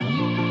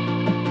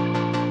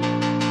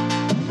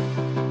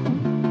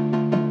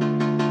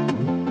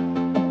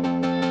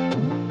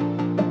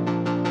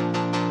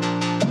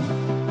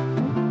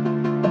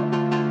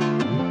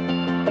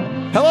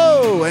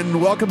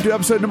and welcome to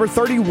episode number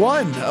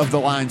 31 of the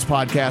Lines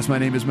Podcast. My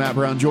name is Matt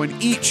Brown,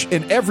 joined each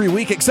and every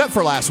week, except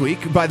for last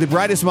week, by the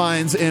brightest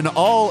minds in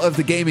all of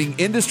the gaming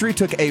industry.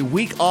 Took a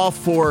week off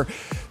for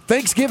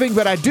Thanksgiving,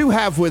 but I do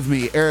have with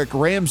me Eric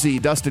Ramsey,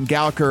 Dustin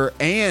Gallagher,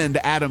 and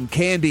Adam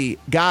Candy.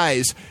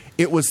 Guys,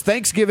 it was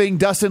Thanksgiving.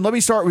 Dustin, let me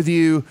start with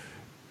you.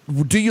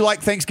 Do you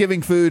like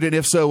Thanksgiving food? And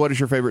if so, what is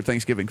your favorite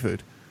Thanksgiving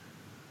food?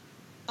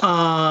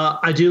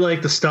 I do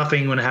like the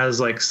stuffing when it has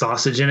like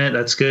sausage in it.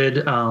 That's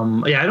good.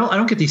 I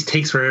don't get these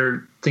takes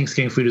where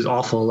Thanksgiving food is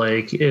awful.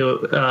 Like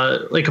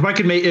if I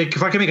could make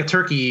a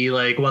turkey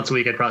like once a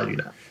week, I'd probably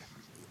do that.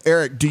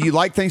 Eric, do you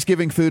like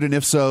Thanksgiving food? And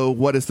if so,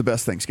 what is the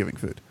best Thanksgiving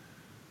food?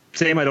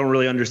 Same. I don't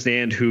really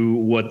understand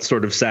what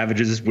sort of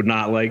savages would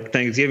not like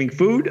Thanksgiving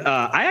food.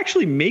 I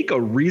actually make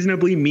a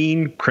reasonably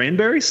mean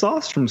cranberry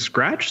sauce from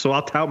scratch, so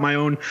I'll tout my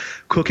own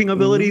cooking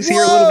abilities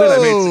here a little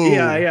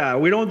bit.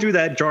 We don't do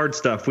that jarred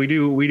stuff. We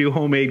do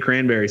homemade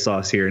cranberry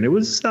sauce here, and it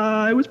was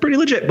pretty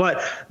legit.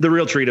 But the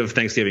real treat of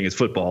Thanksgiving is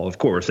football. Of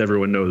course,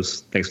 everyone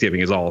knows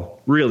Thanksgiving is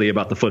all really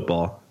about the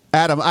football.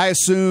 Adam, I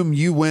assume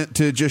you went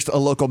to just a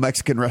local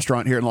Mexican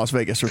restaurant here in Las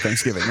Vegas for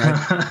Thanksgiving,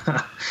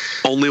 right?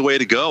 Only way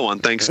to go on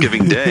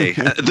Thanksgiving Day.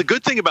 The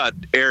good thing about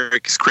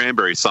Eric's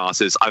cranberry sauce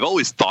is I've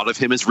always thought of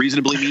him as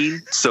reasonably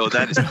mean, so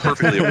that is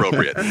perfectly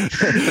appropriate.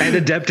 And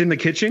adept in the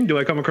kitchen? Do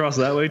I come across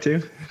that way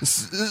too?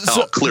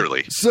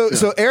 Clearly.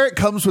 So Eric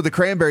comes with a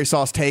cranberry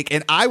sauce take,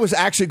 and I was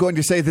actually going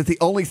to say that the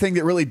only thing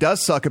that really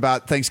does suck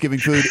about Thanksgiving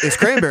food is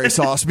cranberry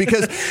sauce,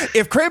 because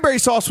if cranberry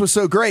sauce was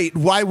so great,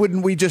 why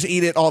wouldn't we just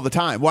eat it all the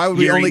time? Why would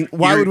we only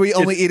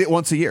eat it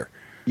once a year?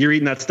 You're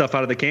eating that stuff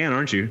out of the can,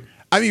 aren't you?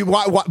 I mean,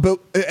 why? But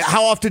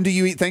how often do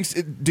you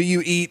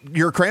eat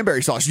your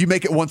cranberry sauce? You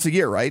make it once a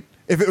year, right?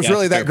 If it was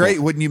really that great,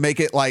 wouldn't you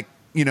make it like,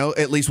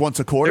 at least once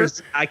a quarter?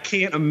 I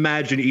can't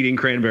imagine eating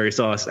cranberry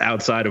sauce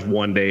outside of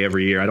one day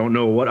every year. I don't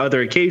know what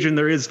other occasion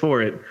there is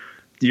for it.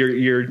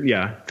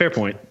 Fair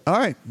point. All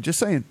right. Just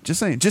saying.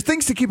 Just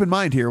things to keep in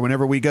mind here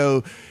whenever we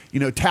go,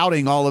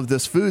 touting all of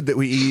this food that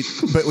we eat,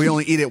 but we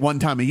only eat it one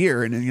time a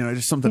year. And,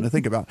 just something to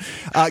think about.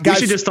 Guys, we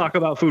should just talk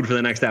about food for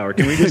the next hour.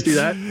 Can we just do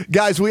that?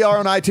 Guys, we are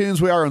on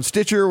iTunes. We are on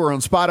Stitcher. We're on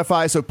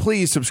Spotify. So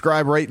please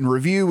subscribe, rate, and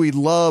review. We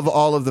love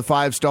all of the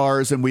 5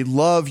 stars, and we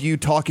love you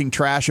talking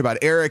trash about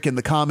Eric in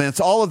the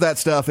comments. All of that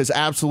stuff is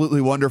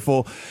absolutely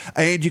wonderful.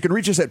 And you can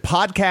reach us at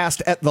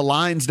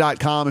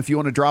podcast@thelines.com if you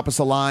want to drop us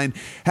a line,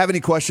 have any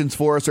questions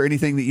for us or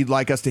anything that you'd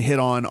like us to hit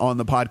on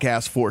the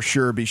podcast. For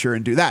sure, be sure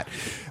and do that.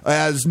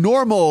 As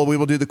normal, we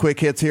will do the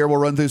quick hits here. We'll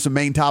run through some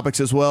main topics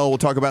as well. We'll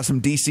talk about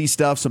some DC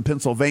stuff, some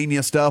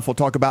Pennsylvania stuff. We'll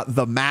talk about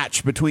the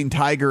match between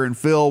Tiger and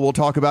Phil. We'll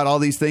talk about all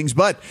these things,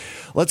 but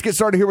let's get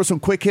started here with some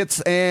quick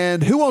hits.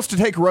 And who wants to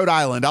take Rhode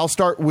Island? I'll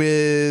start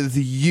with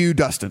you,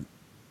 Dustin.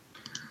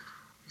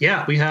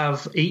 Yeah, we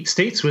have 8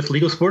 states with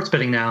legal sports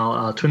betting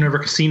now. Twin River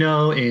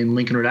Casino in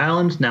Lincoln, Rhode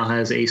Island now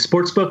has a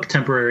sports book,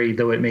 temporary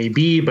though it may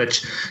be,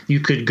 but you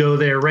could go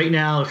there right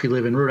now if you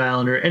live in Rhode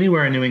Island or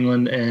anywhere in New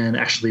England and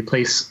actually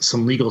place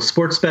some legal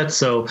sports bets.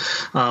 So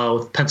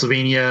with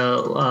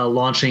Pennsylvania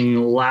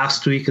launching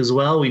last week as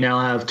well, we now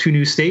have 2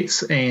 new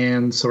states,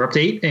 and so we're up to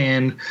 8,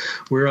 and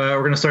we're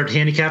going to start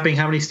handicapping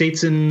how many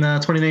states in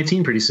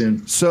 2019 pretty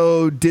soon.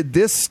 So did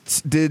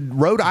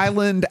Rhode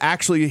Island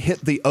actually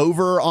hit the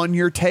over on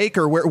your take,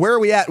 or where are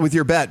we at with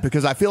your bet?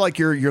 Because I feel like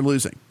you're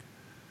losing.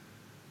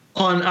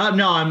 No,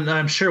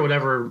 I'm sure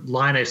whatever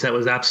line I set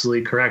was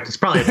absolutely correct. It's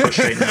probably a push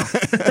right now.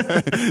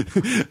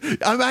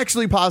 I'm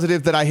actually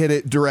positive that I hit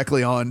it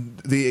directly on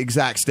the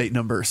exact state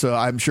number, so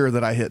I'm sure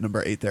that I hit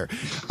number 8 there.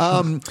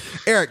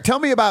 Eric, tell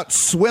me about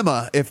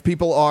Swimma. If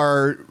people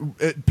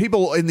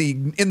in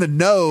the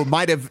know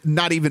might have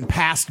not even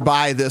passed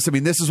by this. I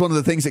mean, this is one of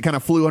the things that kind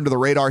of flew under the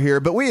radar here,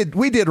 but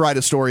we did write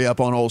a story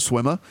up on old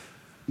Swimma.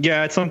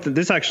 Yeah, it's something.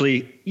 This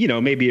actually,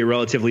 may be a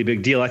relatively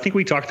big deal. I think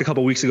we talked a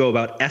couple weeks ago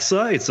about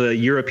ESSA. It's a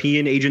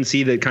European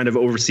agency that kind of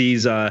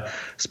oversees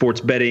sports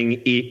betting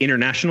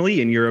internationally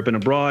in Europe and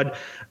abroad.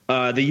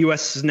 The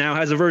U.S. now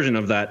has a version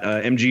of that.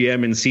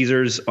 MGM and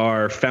Caesars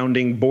are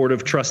founding board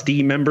of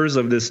trustee members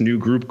of this new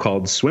group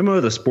called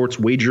SWIMA, the Sports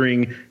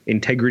Wagering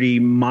Integrity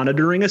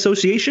Monitoring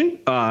Association.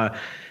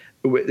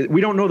 We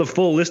don't know the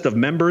full list of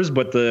members,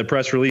 but the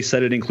press release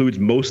said it includes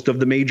most of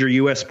the major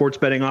U.S. sports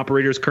betting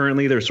operators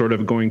currently. They're sort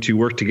of going to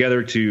work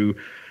together to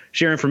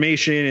share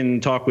information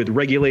and talk with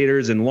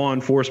regulators and law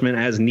enforcement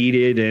as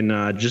needed,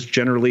 and just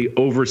generally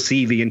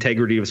oversee the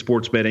integrity of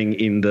sports betting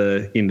in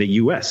the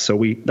U.S. So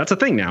that's a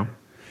thing now.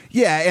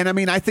 Yeah, and I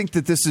mean, I think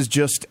that this is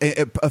just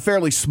a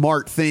fairly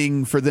smart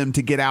thing for them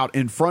to get out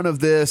in front of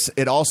this.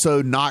 It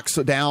also knocks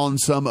down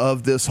some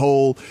of this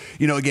whole,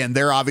 again,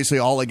 they're obviously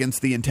all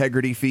against the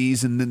integrity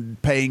fees and then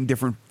paying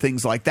different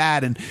things like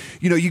that. And,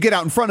 you get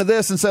out in front of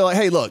this and say, like,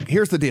 hey, look,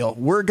 here's the deal.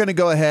 We're going to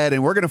go ahead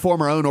and we're going to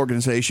form our own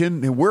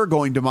organization, and we're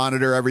going to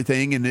monitor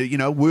everything.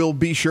 And, we'll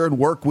be sure and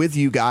work with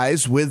you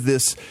guys with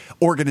this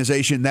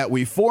organization that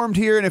we formed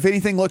here. And if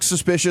anything looks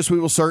suspicious, we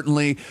will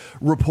certainly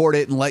report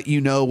it and let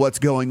you know what's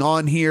going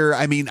on here.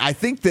 I mean, I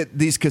think that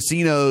these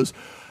casinos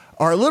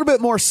are a little bit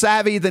more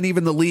savvy than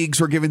even the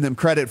leagues were giving them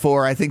credit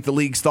for. I think the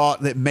leagues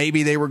thought that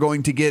maybe they were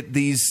going to get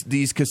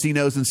these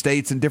casinos and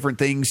states and different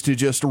things to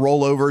just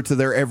roll over to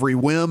their every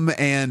whim.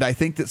 And I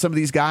think that some of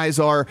these guys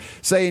are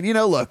saying,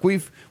 look,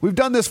 we've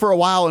done this for a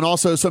while, and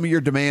also some of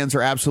your demands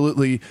are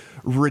absolutely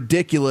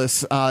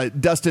ridiculous.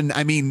 Dustin,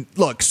 I mean,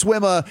 look,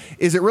 SWIMA,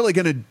 is it really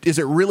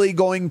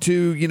going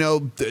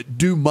to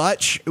do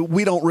much?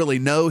 We don't really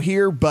know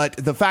here, but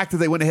the fact that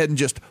they went ahead and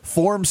just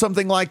formed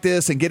something like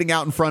this and getting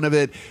out in front of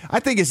it,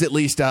 I think is at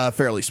least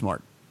fairly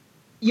smart.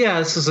 Yeah,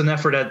 this is an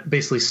effort at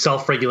basically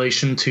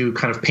self-regulation to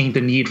kind of paint the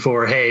need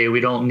for, hey,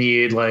 we don't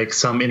need like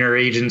some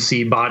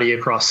interagency body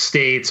across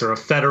states or a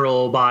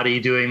federal body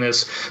doing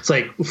this. It's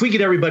like, if we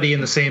get everybody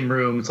in the same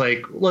room, it's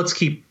like, let's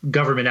keep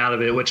government out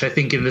of it, which I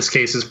think in this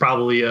case is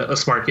probably a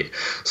smart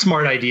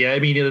idea. I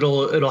mean,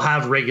 it'll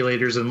have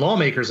regulators and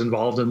lawmakers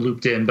involved and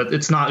looped in, but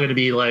it's not going to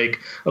be like,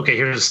 okay,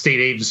 here's a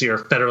state agency or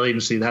a federal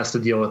agency that has to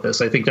deal with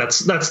this. I think that's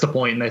the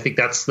point, and I think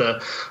that's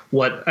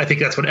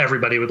what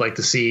everybody would like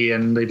to see,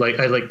 and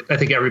I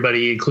think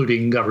everybody,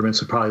 including governments,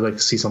 would probably like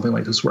to see something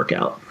like this work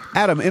out.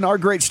 Adam, in our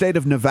great state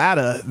of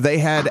Nevada, they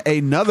had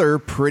another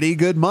pretty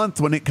good month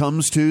when it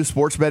comes to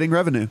sports betting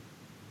revenue.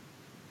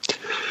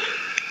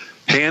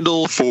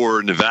 Handle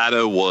for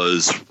Nevada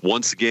was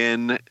once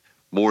again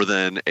more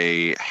than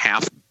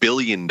 $500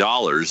 million,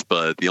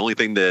 but the only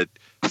thing that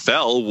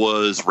fell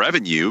was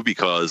revenue,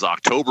 because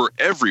October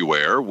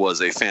everywhere was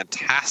a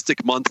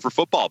fantastic month for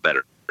football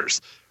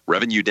bettors.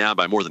 Revenue down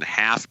by more than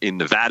half in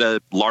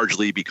Nevada,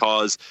 largely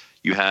because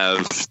you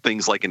have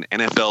things like an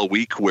NFL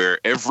week where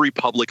every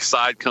public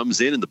side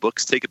comes in and the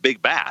books take a big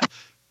bath.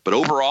 But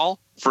overall,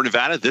 for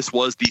Nevada, this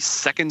was the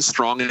second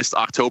strongest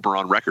October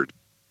on record.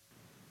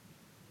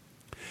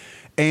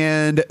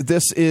 And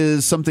this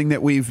is something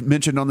that we've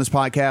mentioned on this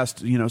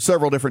podcast,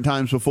 several different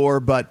times before,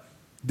 but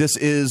this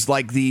is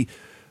like the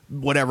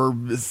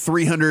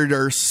 300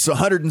 or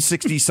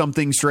 160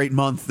 something straight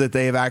month that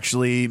they have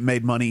actually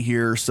made money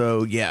here.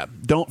 So yeah,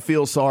 don't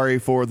feel sorry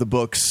for the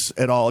books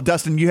at all.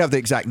 Dustin, you have the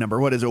exact number.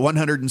 What is it?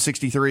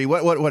 163?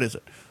 What is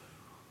it?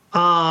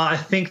 I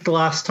think the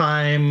last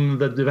time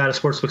the Nevada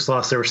Sportsbooks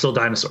lost, there were still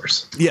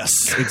dinosaurs.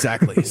 Yes,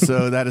 exactly.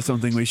 So that is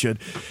something we should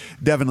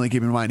definitely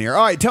keep in mind here.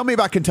 All right, tell me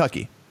about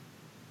Kentucky.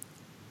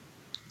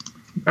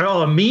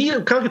 Oh,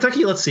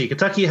 Kentucky. Let's see.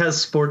 Kentucky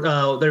has sport.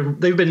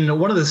 They've been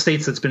one of the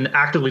states that's been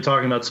actively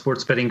talking about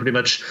sports betting pretty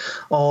much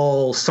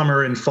all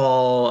summer and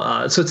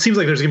fall. So it seems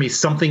like there's going to be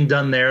something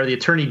done there. The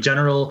Attorney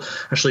General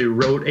actually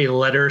wrote a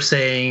letter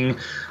saying,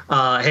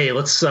 "Hey,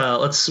 let's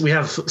we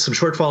have some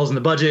shortfalls in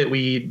the budget.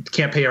 We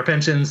can't pay our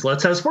pensions.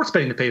 Let's have sports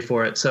betting to pay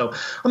for it." So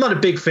I'm not a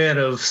big fan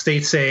of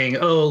states saying,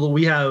 "Oh,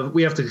 we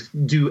have to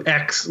do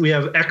X. We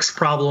have X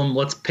problem.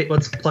 Let's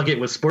plug it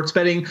with sports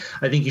betting."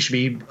 I think you should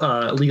be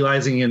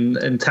legalizing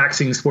and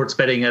taxing sports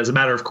betting as a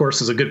matter of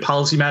course, as a good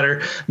policy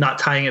matter, not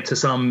tying it to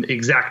some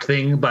exact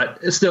thing. But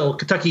still,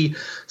 Kentucky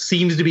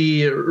seems to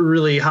be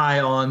really high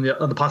on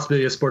the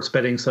possibility of sports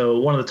betting. So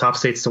one of the top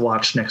states to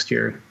watch next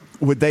year.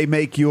 Would they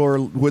make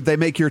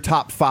your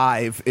top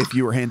 5 if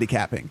you were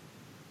handicapping?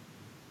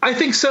 I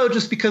think so,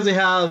 just because they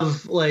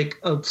have like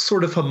a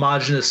sort of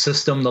homogenous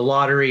system. The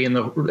lottery and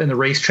the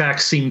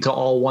racetracks seem to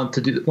all want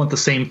the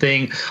same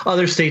thing.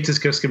 Other states it's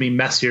just going to be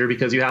messier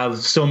because you have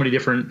so many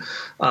different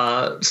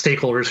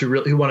stakeholders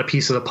who want a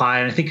piece of the pie.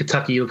 And I think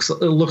Kentucky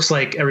looks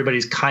like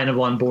everybody's kind of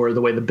on board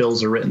the way the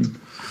bills are written.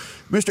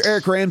 Mr.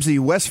 Eric Ramsey,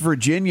 West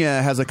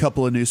Virginia has a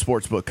couple of new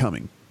sportsbook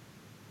coming.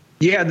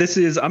 Yeah,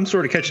 I'm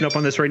sort of catching up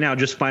on this right now,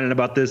 just finding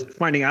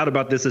out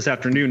about this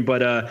afternoon.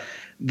 But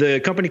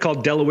the company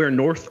called Delaware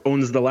North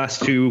owns the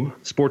last two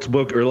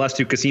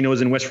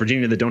casinos in West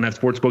Virginia that don't have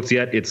sports books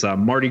yet. It's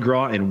Mardi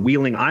Gras and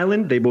Wheeling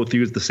Island. They both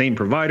use the same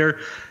provider.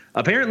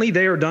 Apparently,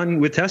 they are done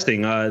with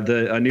testing.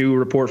 A new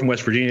report from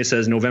West Virginia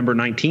says November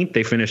 19th,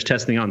 they finished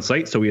testing on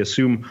site, so we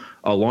assume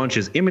a launch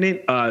is imminent.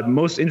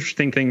 Most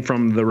interesting thing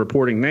from the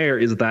reporting there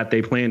is that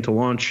they plan to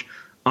launch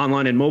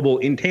online and mobile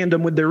in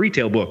tandem with their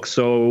retail book.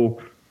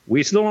 So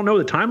we still don't know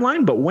the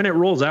timeline, but when it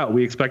rolls out,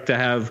 we expect to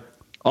have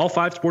all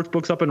 5 sports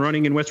books up and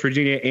running in West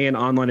Virginia and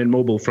online and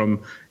mobile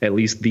from at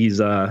least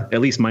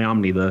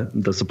Miami,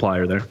 the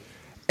supplier there.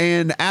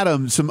 And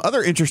Adam, some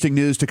other interesting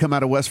news to come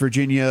out of West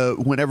Virginia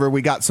whenever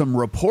we got some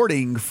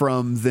reporting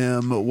from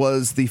them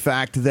was the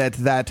fact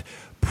that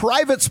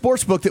private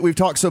sportsbook that we've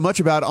talked so much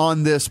about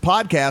on this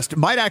podcast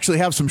might actually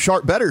have some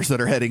sharp bettors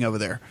that are heading over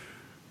there.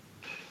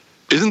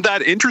 Isn't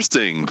that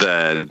interesting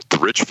that the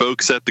rich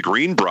folks at the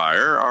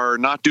Greenbrier are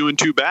not doing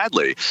too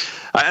badly?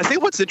 I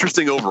think what's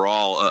interesting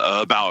overall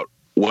about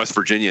West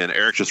Virginia, and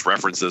Eric just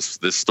referenced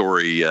this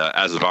story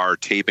as of our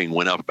taping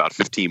went up about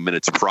 15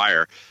 minutes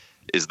prior,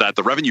 is that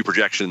the revenue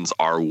projections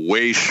are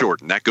way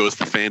short. And that goes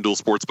for FanDuel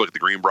Sportsbook, the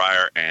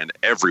Greenbrier, and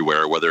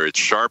everywhere, whether it's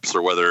Sharps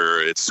or whether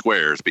it's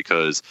Squares,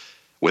 because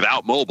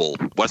without mobile,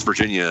 West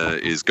Virginia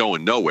is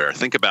going nowhere.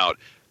 Think about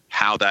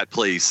how that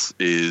place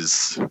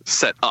is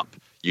set up.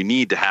 You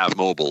need to have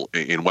mobile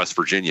in West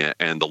Virginia,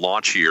 and the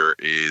launch here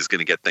is going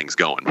to get things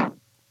going.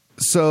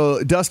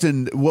 So,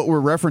 Dustin, what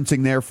we're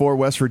referencing there for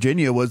West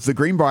Virginia was the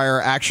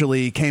Greenbrier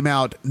actually came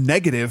out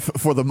negative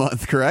for the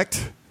month,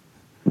 correct?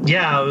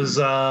 Yeah, it was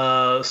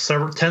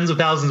several tens of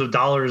thousands of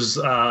dollars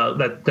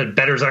that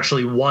bettors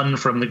actually won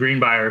from the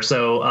Greenbrier.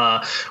 So,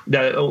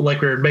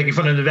 like we were making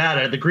fun of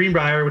Nevada, the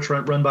Greenbrier, which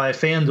run by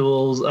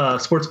FanDuel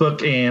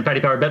Sportsbook and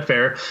Paddy Power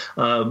Betfair,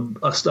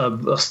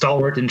 a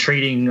stalwart in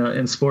trading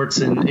in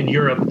sports in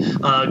Europe,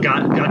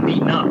 got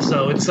beaten up.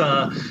 So it's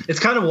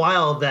kind of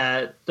wild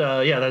that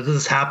that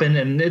this happened,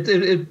 and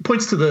it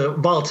points to the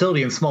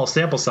volatility in small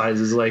sample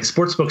sizes. Like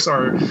sportsbooks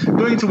are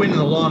going to win in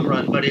the long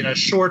run, but in a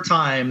short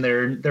time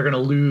they're going to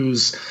lose.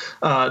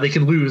 They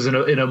can lose in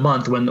a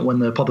month when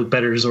the public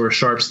bettors or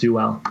sharps do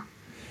well.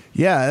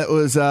 Yeah, it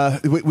was.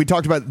 We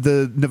talked about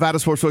the Nevada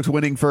sportsbooks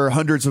winning for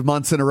hundreds of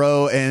months in a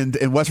row, and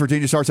West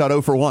Virginia starts out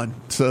 0-1.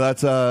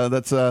 So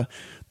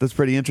that's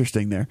pretty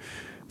interesting there.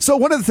 So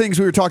one of the things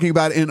we were talking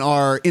about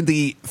in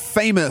the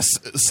famous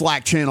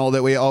Slack channel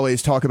that we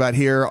always talk about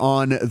here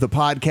on the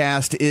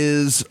podcast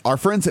is our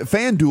friends at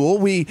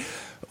FanDuel. We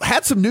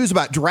had some news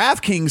about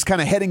DraftKings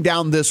kind of heading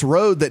down this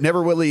road that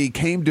never really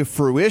came to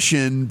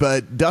fruition.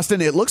 But,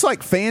 Dustin, it looks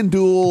like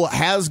FanDuel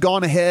has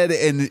gone ahead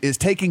and is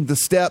taking the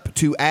step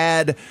to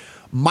add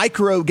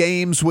micro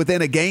games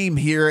within a game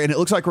here. And it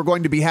looks like we're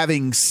going to be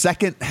having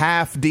second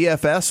half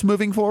DFS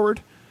moving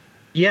forward.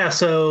 Yeah,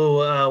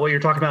 so what you're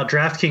talking about,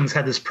 DraftKings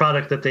had this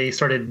product that they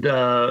started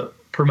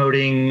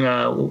promoting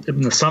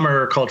in the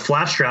summer called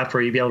Flash Draft,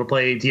 where you'd be able to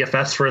play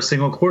DFS for a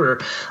single quarter.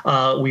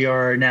 We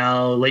are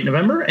now late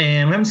November,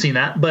 and we haven't seen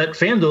that. But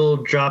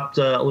FanDuel dropped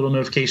a little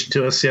notification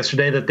to us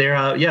yesterday that they're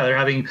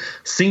having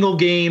single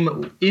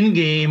game,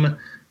 in-game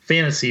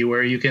fantasy,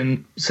 where you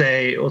can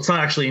say, well, it's not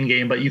actually in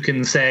game, but you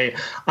can say,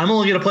 I'm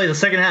only going to play the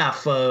second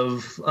half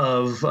of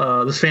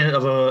a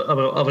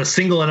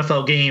single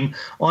NFL game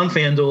on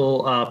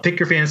FanDuel. Pick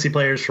your fantasy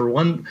players for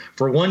one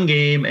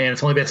game, and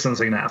it's only based on the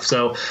second half.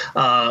 So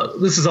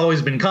this has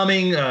always been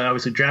coming.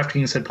 Obviously,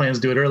 DraftKings had plans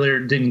to do it earlier,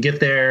 didn't get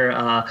there.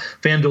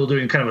 FanDuel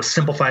doing kind of a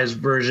simplified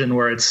version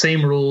where it's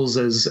same rules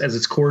as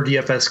its core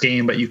DFS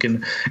game, but you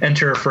can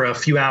enter for a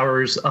few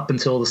hours up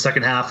until the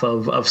second half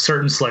of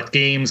certain select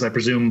games. I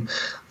presume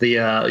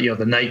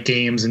the night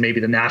games and maybe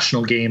the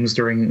national games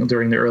during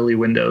the early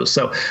windows.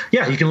 So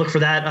yeah, you can look for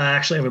that.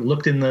 Actually, I haven't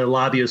looked in the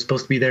lobby. It was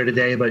supposed to be there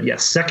today, but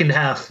yes, second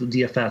half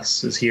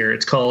DFS is here.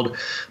 It's called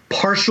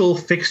partial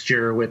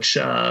fixture, which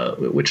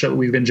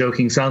we've been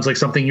joking sounds like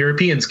something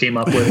Europeans came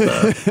up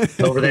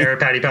with over there at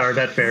Paddy Power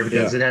Betfair,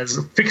 because it has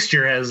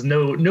fixture has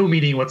no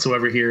meaning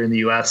whatsoever here in the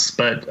US,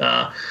 but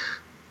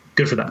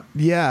good for them.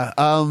 Yeah.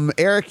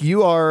 Eric,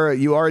 you are a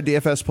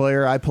DFS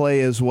player. I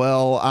play as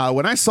well.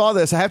 When I saw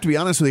this, I have to be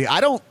honest with you,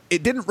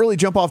 it didn't really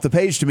jump off the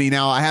page to me.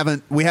 Now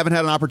we haven't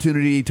had an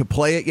opportunity to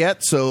play it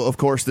yet. So of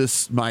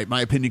course my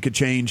opinion could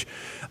change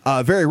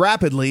very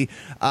rapidly.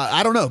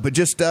 I don't know, but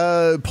just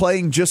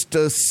playing just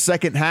a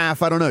second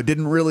half, I don't know,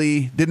 didn't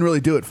really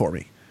do it for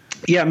me.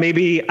 Yeah,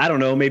 maybe, I don't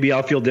know, maybe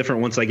I'll feel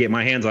different once I get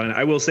my hands on it.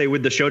 I will say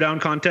with the showdown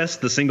contest,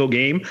 the single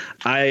game,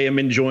 I am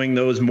enjoying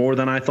those more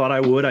than I thought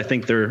I would. I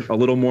think they're a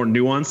little more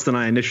nuanced than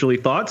I initially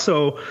thought.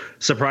 So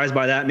surprised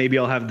by that. Maybe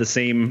I'll have the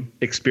same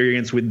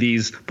experience with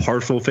these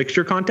partial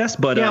fixture contests.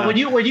 But yeah,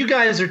 when you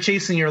guys are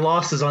chasing your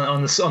losses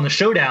on the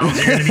showdowns,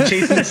 you're going to be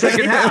chasing the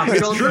second half.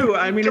 It's true.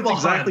 I mean, it's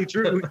exactly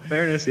true.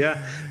 Fairness,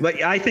 yeah.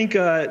 But I think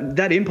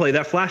that in play,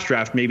 that flash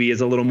draft maybe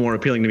is a little more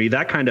appealing to me.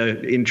 That kind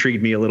of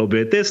intrigued me a little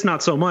bit. This,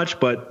 not so much,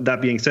 but that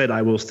being said,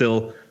 I will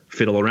still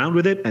fiddle around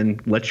with it and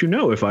let you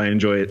know if I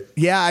enjoy it.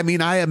 Yeah, I mean,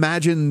 I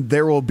imagine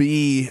there will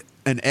be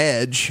an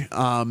edge.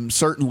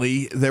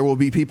 Certainly, there will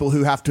be people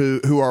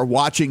who are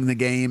watching the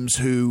games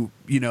who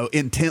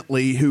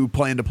intently who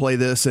plan to play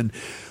this, and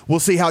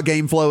we'll see how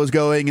game flow is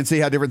going and see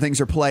how different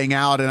things are playing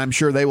out. And I'm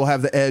sure they will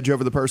have the edge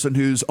over the person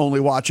who's only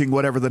watching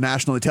whatever the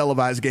nationally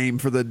televised game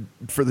for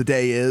the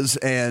day is,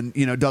 and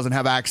doesn't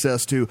have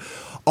access to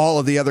all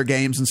of the other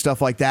games and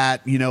stuff like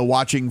that.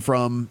 Watching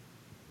from.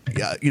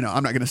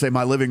 I'm not going to say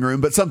my living room,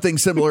 but something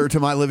similar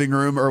to my living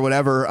room or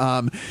whatever.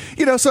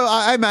 So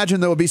I imagine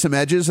there will be some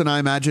edges, and I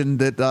imagine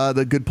that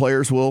the good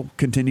players will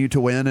continue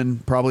to win,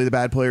 and probably the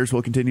bad players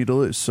will continue to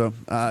lose. So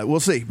we'll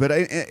see. But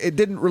it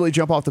didn't really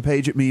jump off the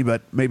page at me,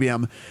 but maybe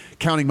I'm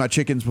counting my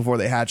chickens before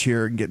they hatch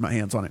here and getting my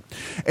hands on it.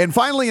 And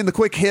finally, in the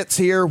quick hits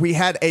here, we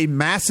had a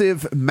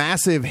massive,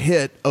 massive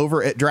hit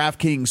over at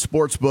DraftKings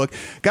Sportsbook.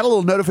 Got a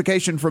little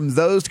notification from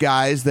those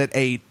guys that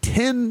a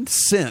 10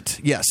 cent,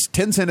 yes,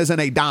 10 cent is in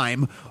a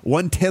dime,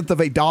 1/10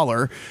 of a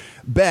dollar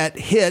bet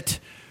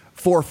hit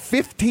for over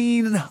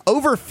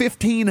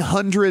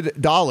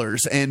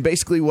 $1,500, and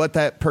basically what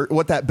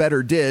that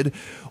bettor did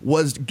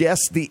was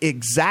guess the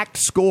exact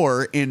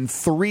score in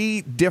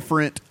 3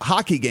 different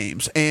hockey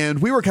games, and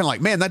we were kind of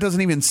like, man, that doesn't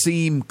even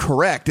seem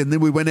correct. And then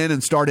we went in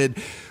and started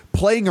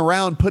playing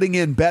around, putting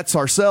in bets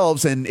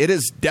ourselves, and it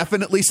is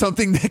definitely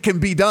something that can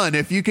be done.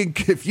 If you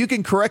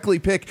can correctly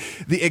pick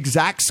the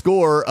exact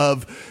score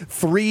of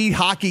 3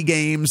 hockey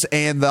games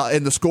and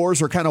the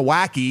scores are kind of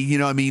wacky,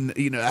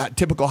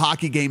 typical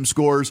hockey game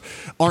scores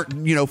aren't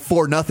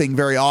 4-0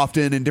 very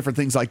often and different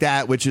things like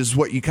that, which is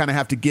what you kind of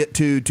have to get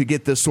to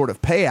get this sort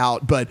of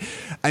payout. But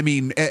I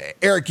mean,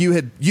 Eric, you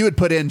had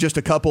put in just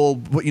a couple,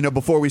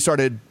 before we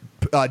started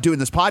doing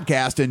this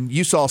podcast, and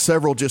you saw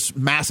several just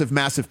massive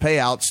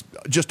payouts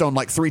just on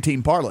like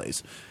 3-team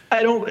parlays.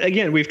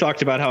 Again, we've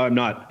talked about how I'm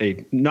not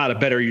a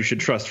better you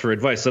should trust for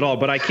advice at all,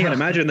 but I can't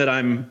imagine that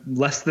I'm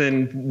less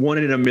than 1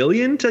 in a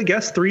million to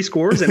guess 3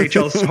 scores.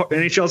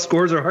 NHL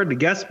scores are hard to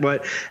guess,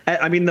 but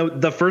I mean,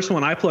 the first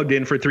one I plugged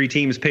in for 3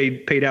 teams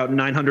paid out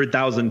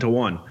 900,000 to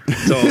 1.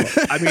 So,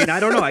 I mean, I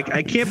don't know.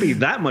 I can't be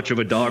that much of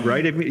a dog,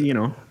 right?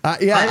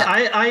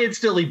 I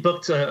instantly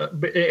booked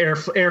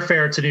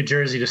airfare to New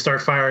Jersey to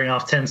start firing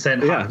off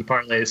 10-cent hockey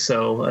parlays.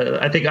 So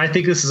I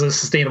think this is a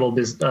sustainable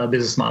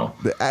business model.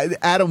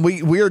 Adam,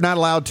 we are not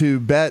allowed to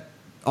bet,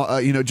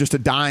 just a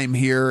dime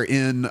here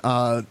in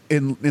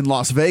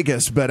Las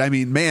Vegas. But I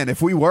mean, man,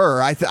 if we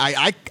were,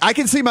 I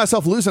can see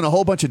myself losing a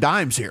whole bunch of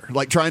dimes here,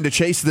 like trying to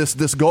chase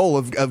this goal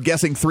of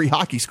guessing 3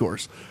 hockey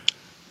scores.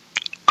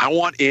 I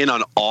want in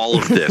on all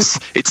of this.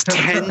 It's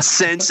 10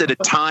 cents at a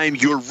time.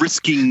 You're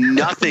risking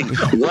nothing.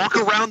 Walk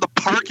around the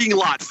parking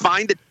lot,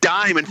 find a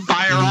dime, and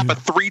fire off a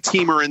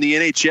 3-teamer in the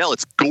NHL.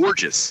 It's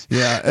gorgeous.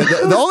 Yeah.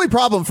 The only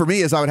problem for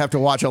me is I would have to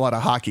watch a lot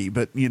of hockey,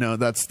 but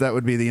that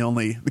would be the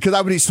only, because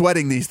I would be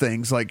sweating these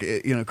things like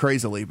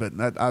crazily. But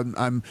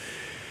I'm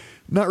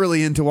not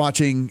really into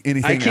watching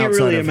anything. I can't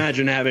really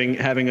imagine having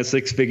a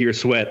 6-figure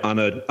sweat on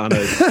a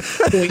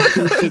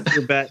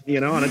 0.2 bet,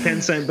 on a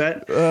 10-cent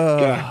bet.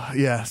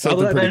 Yeah,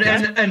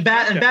 and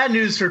bad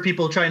news for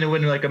people trying to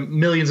win like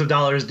millions of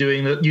dollars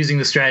using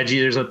the strategy.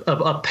 There's a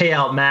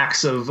payout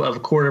max of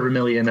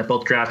 $250,000 at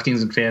both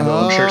DraftKings and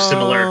FanDuel. I'm sure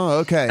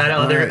similar at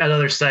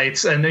other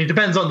sites, and it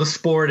depends on the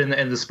sport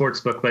and the sports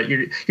book. But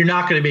you're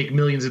not going to make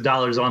millions of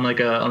dollars on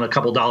a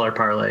couple dollar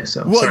parlay.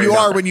 So you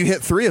are when you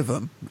hit 3 of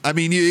them. I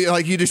mean, you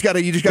just got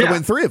to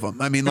win 3 of them.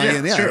 I mean,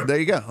 sure. There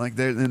you go.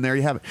 There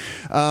you have it.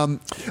 All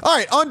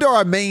right, on to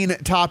our main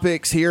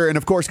topics here. And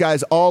of course,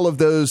 guys, all of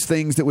those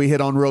things that we hit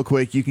on real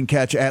quick, you can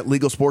catch at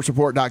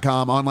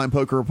LegalSportsReport.com,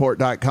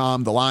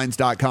 OnlinePokerReport.com,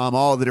 TheLines.com,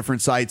 all of the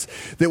different sites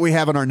that we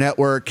have on our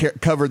network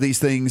cover these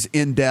things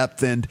in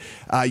depth, and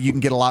you can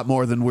get a lot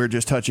more than we're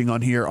just touching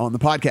on here on the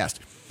podcast.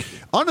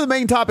 On to the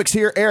main topics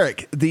here,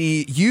 Eric.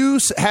 You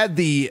had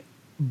the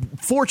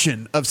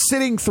fortune of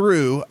sitting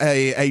through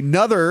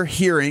another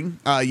hearing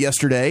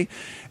yesterday,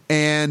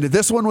 and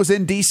this one was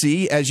in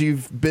D.C. As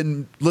you've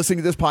been listening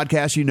to this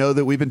podcast, you know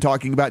that we've been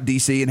talking about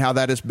D.C. and how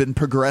that has been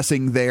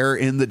progressing there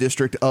in the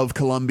District of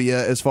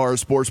Columbia as far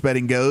as sports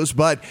betting goes,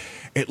 but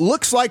it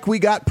looks like we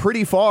got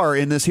pretty far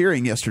in this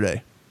hearing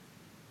yesterday.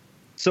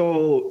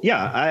 So,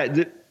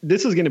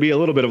 this is going to be a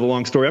little bit of a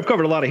long story. I've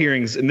covered a lot of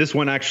hearings, and this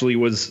one actually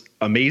was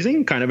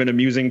amazing, kind of an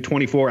amusing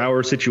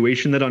 24-hour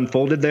situation that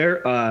unfolded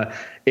there.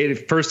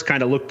 It first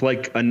kind of looked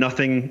like a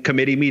nothing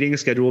committee meeting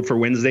scheduled for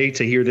Wednesday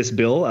to hear this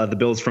bill. The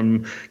bill's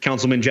from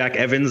Councilman Jack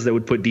Evans that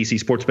would put DC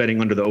sports betting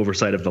under the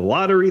oversight of the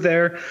lottery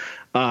there.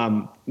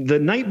 The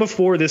night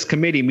before this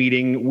committee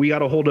meeting, we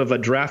got a hold of a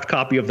draft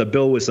copy of the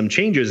bill with some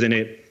changes in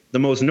it. The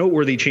most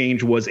noteworthy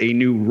change was a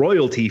new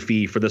royalty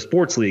fee for the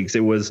sports leagues.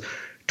 It was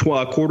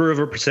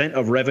 0.25%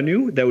 of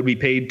revenue that would be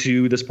paid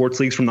to the sports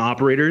leagues from the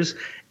operators.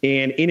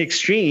 And in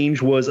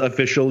exchange was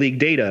official league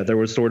data. There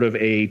was sort of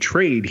a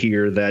trade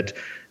here that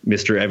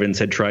Mr. Evans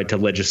had tried to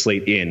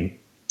legislate in.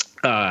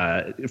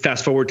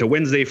 Fast forward to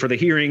Wednesday for the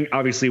hearing.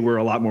 Obviously, we're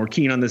a lot more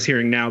keen on this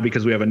hearing now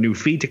because we have a new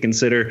fee to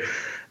consider.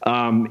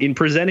 In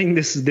presenting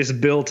this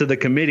bill to the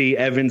committee,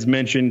 Evans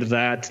mentioned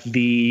that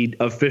the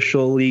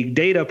official league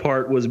data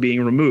part was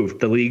being removed.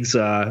 The leagues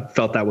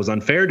felt that was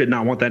unfair, did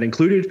not want that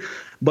included,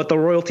 but the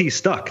royalty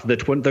stuck. The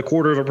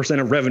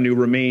 0.25% of revenue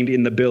remained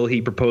in the bill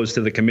he proposed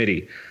to the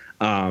committee.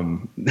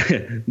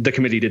 The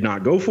committee did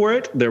not go for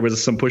it. There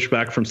was some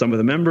pushback from some of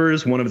the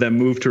members. One of them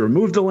moved to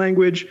remove the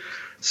language.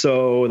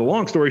 So the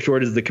long story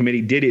short is the committee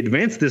did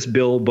advance this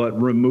bill,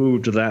 but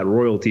removed that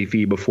royalty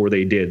fee before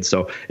they did.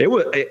 So it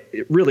was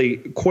really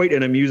quite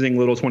an amusing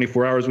little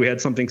 24 hours. We had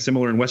something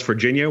similar in West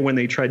Virginia when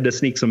they tried to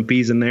sneak some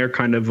fees in there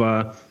kind of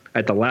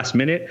at the last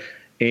minute.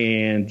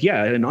 And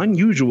an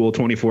unusual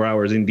 24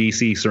 hours in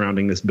D.C.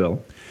 surrounding this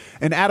bill.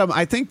 And Adam,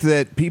 I think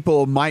that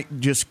people might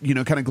just,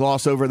 kind of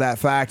gloss over that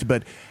fact,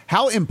 but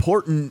how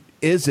important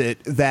is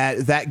it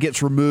that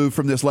gets removed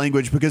from this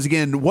language? Because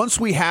again, once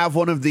we have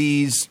one of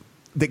these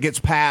that gets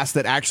passed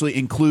that actually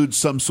includes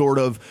some sort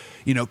of,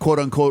 quote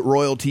unquote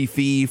royalty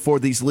fee for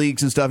these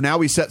leagues and stuff, now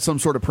we set some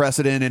sort of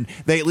precedent and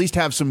they at least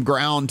have some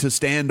ground to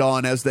stand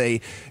on as they,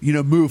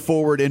 move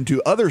forward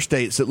into other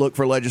states that look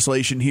for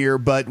legislation here.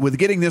 But with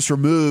getting this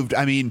removed,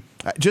 I mean,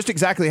 just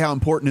exactly how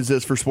important is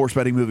this for sports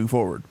betting moving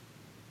forward?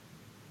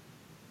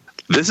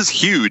 This is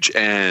huge,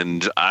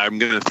 and I'm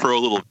going to throw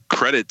a little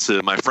credit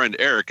to my friend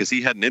Eric because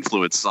he had an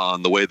influence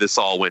on the way this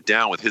all went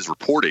down with his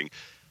reporting.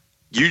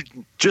 you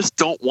just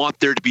don't want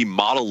there to be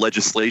model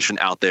legislation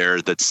out there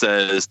that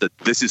says that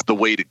this is the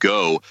way to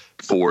go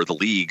for the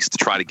leagues to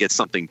try to get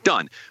something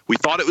done. We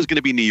thought it was going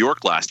to be New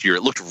York last year.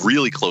 It looked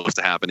really close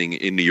to happening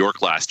in New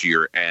York last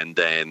year. And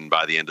then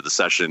by the end of the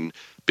session,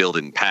 bill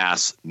didn't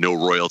pass, no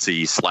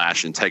royalty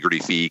 / integrity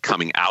fee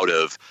coming out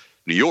of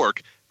New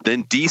York.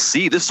 Then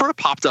DC, this sort of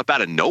popped up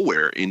out of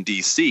nowhere in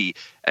DC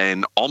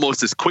and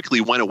almost as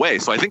quickly went away.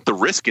 So I think the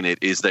risk in it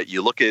is that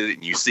you look at it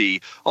and you see,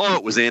 oh,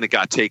 it was in, it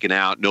got taken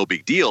out, no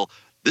big deal.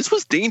 This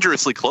was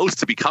dangerously close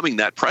to becoming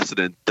that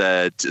precedent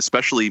that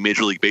especially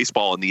Major League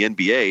Baseball and the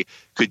NBA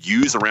could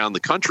use around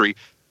the country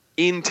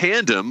in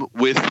tandem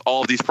with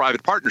all of these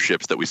private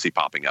partnerships that we see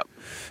popping up.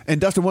 And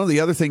Dustin, one of the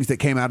other things that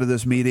came out of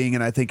this meeting,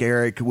 and I think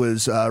Eric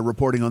was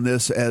reporting on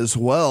this as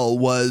well,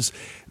 was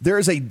there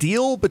is a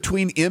deal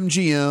between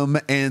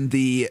MGM and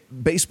the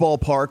baseball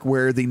park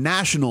where the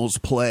Nationals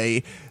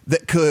play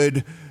that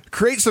could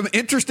create some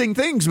interesting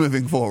things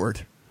moving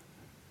forward.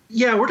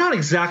 Yeah, we're not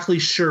exactly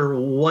sure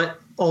what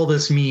all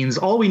this means.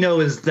 All we know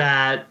is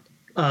that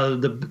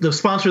the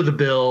sponsor of the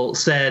bill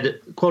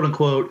said, quote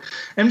unquote,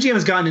 MGM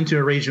has gotten into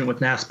an arrangement with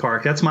Nats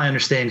Park. That's my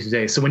understanding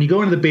today. So when you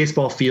go into the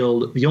baseball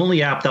field, the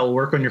only app that will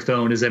work on your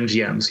phone is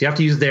MGM's. You have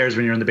to use theirs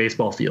when you're in the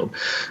baseball field,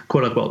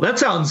 quote unquote. That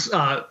sounds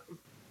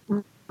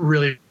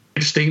really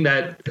interesting.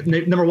 That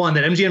number one,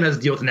 that MGM has a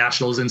deal with the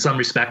Nationals in some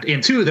respect,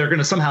 and two, they're going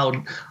to somehow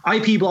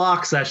IP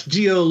block /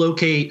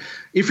 geolocate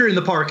if you're in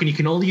the park and you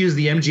can only use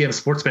the MGM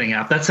sports betting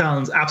app. That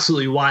sounds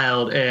absolutely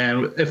wild.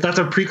 And if that's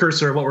a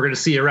precursor of what we're going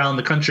to see around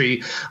the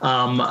country,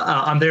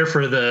 I'm there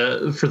for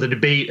the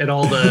debate and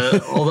all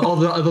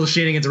the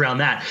shenanigans around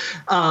that.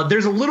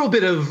 There's a little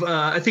bit of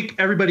I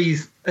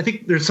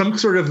think there's some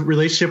sort of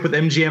relationship with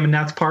MGM and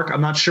Nats Park.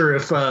 I'm not sure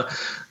if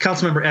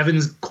Councilmember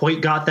Evans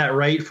quite got that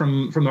right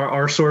from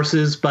our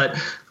sources, but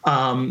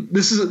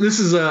this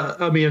is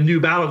a new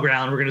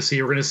battleground we're going to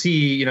see. We're going to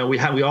see,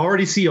 we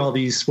already see all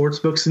these sports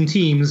books and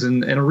teams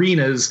and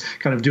arenas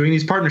kind of doing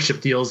these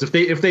partnership deals.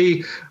 If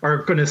they are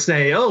going to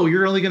say, oh,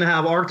 you're only going to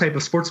have our type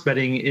of sports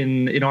betting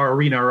in our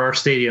arena or our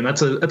stadium,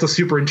 that's a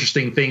super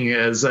interesting thing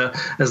as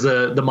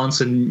the months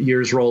and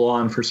years roll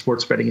on for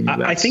sports betting in the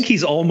US. I think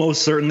he's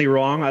almost certainly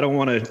wrong. I don't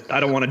want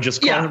to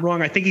just call him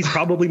wrong. I think he's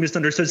probably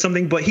misunderstood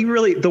something, but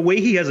the way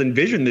he has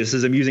envisioned this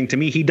is amusing to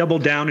me. He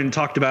doubled down and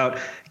talked about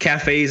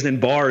cafes and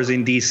bars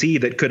in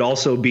DC that could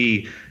also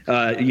be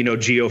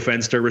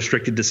geo-fenced or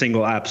restricted to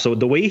single apps. So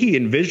the way he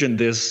envisioned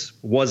this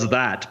was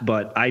that,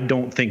 but I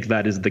don't think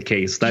that is the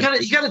case.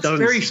 That you got it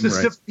very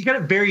specific. Right. You got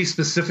it very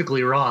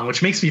specifically wrong,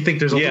 which makes me think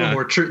there's a little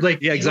more truth.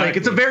 Exactly. Like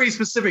it's a very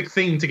specific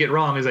thing to get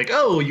wrong. It's like,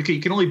 oh, you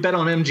can only bet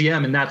on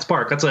MGM and Nats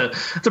Park. That's a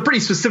pretty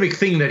specific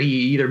thing that he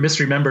either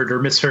misremembered or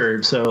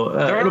misheard. So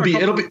it'll be.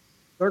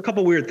 There are a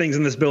couple weird things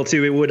in this bill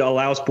too. It would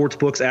allow sports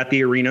books at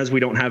the arenas. We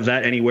don't have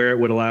that anywhere. It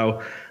would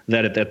allow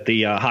that at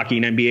the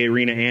hockey and NBA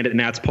arena and at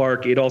Nats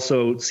Park. It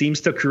also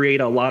seems to create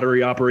a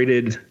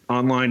lottery-operated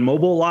online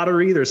mobile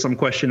lottery. There's some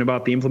question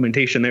about the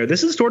implementation there.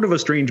 This is sort of a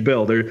strange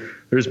bill.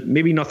 There's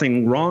maybe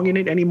nothing wrong in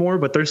it anymore,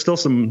 but there's still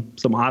some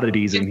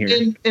oddities in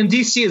here. And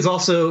DC is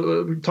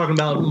also talking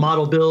about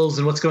model bills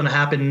and what's going to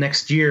happen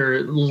next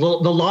year. The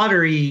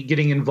lottery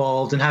getting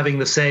involved and having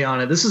the say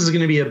on it. This is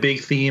going to be a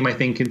big theme, I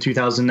think, in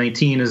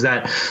 2019, is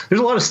that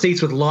there's a lot of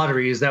states with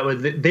lotteries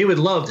that they would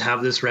love to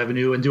have this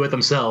revenue and do it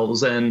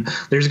themselves. And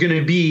there's going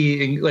to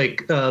be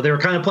they were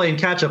kind of playing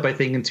catch up, I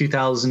think, in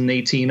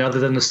 2018, other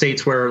than the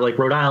states where like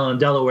Rhode Island and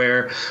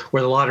Delaware,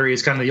 where the lottery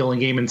is kind of the only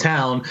game in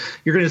town.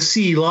 You're going to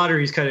see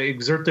lotteries kind of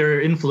exert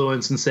their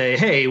influence and say,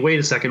 hey, wait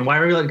a second, why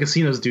are we letting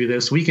casinos do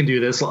this? We can do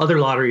this. Other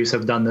lotteries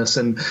have done this.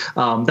 And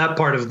that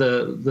part of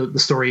the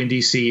story in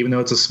DC, even though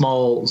it's a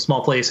small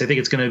place, I think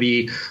it's going to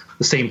be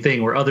the same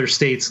thing where other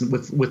states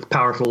with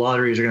powerful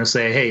lotteries are going to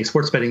say, hey,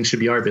 sports betting should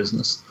be our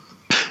business.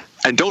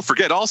 And don't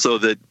forget also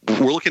that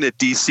we're looking at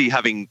DC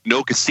having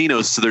no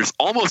casinos, so there's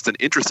almost an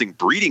interesting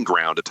breeding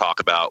ground to talk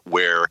about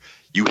where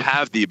you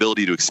have the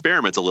ability to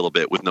experiment a little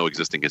bit with no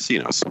existing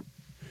casinos.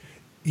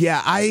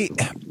 Yeah,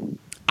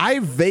 I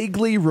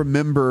vaguely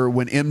remember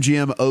when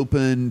MGM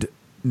opened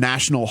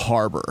National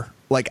Harbor.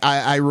 Like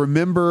I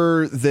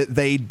remember that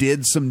they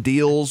did some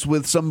deals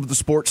with some of the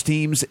sports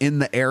teams in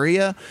the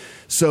area.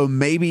 So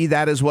maybe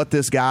that is what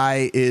this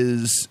guy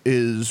is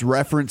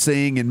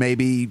referencing, and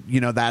maybe,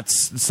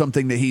 that's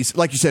something that he's,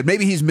 like you said,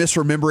 maybe he's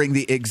misremembering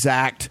the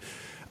exact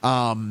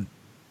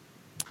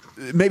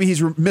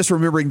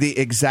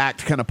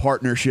kind of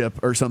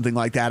partnership or something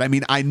like that. I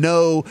mean, I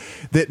know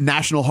that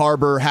National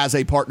Harbor has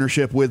a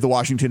partnership with the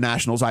Washington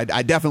Nationals.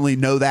 I definitely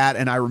know that,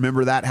 and I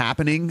remember that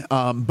happening.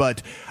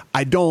 But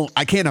I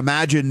can't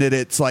imagine that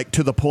it's like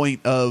to the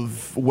point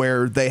of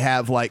where they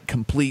have like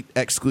complete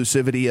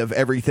exclusivity of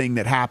everything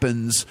that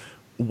happens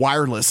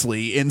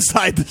wirelessly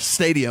inside the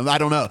stadium. I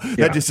don't know.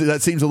 Yeah.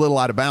 That seems a little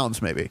out of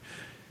bounds, maybe.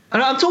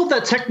 And I'm told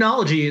that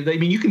technology,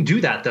 you can do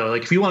that though.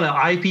 Like if you want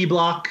to IP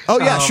block. Oh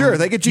yeah, sure.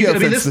 They could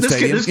geofence the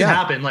stadium. This can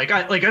happen. Like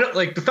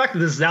the fact that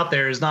this is out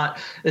there is not,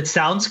 it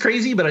sounds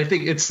crazy, but I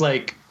think it's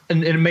like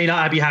And it may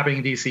not be happening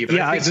in DC, but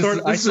I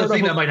think this is a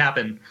thing that might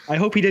happen. I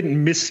hope he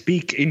didn't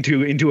misspeak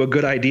into a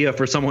good idea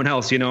for someone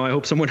else. I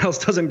hope someone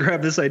else doesn't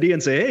grab this idea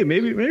and say, hey,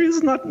 maybe this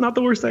is not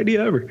the worst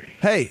idea ever.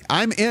 Hey,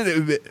 I'm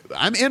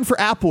in for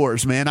App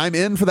Wars, man. I'm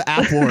in for the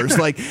App Wars.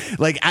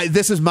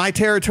 This is my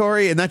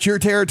territory and that's your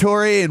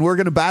territory, and we're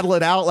going to battle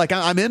it out.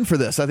 I'm in for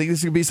this. I think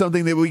this could be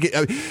something that we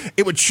get.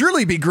 It would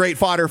surely be great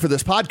fodder for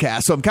this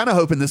podcast. So I'm kind of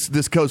hoping this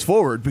goes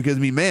forward, because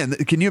man,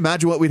 can you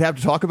imagine what we'd have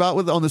to talk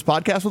about on this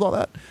podcast with all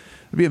that?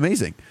 It'd be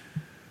amazing.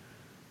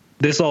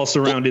 This all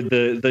surrounded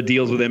the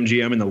deals with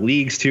MGM and the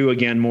leagues too.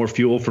 Again, more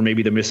fuel for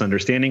maybe the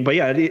misunderstanding. But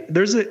yeah,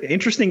 there's an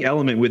interesting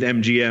element with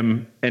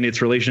MGM and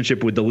its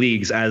relationship with the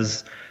leagues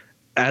as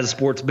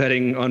sports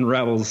betting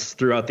unravels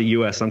throughout the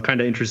U.S. I'm kind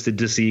of interested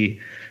to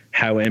see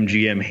how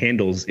MGM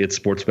handles its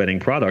sports betting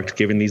product,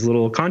 given these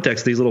little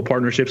contexts, these little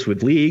partnerships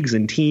with leagues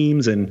and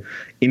teams and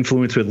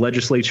influence with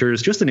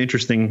legislatures. Just an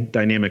interesting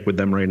dynamic with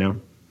them right now.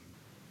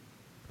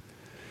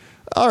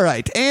 All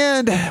right,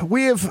 and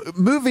we have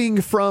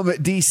moving from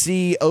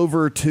D.C.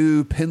 over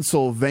to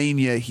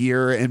Pennsylvania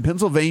here, and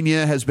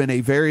Pennsylvania has been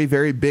a very,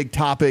 very big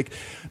topic,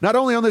 not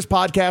only on this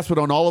podcast, but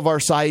on all of our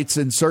sites,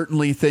 and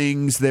certainly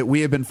things that we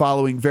have been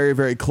following very,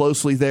 very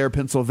closely there.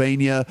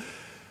 Pennsylvania,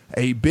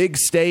 a big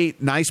state,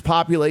 nice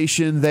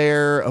population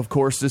there. Of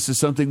course, this is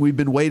something we've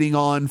been waiting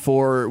on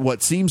for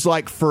what seems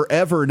like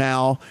forever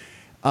now.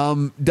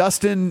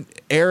 Dustin,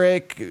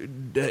 Eric,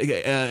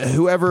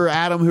 whoever,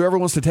 Adam, whoever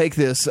wants to take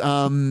this,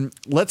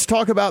 let's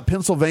talk about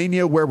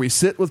Pennsylvania, where we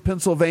sit with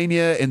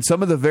Pennsylvania, and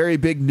some of the very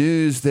big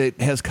news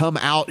that has come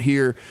out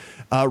here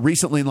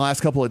recently in the last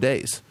couple of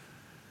days.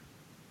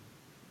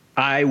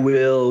 I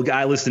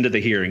listened to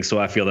the hearing, so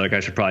I feel like I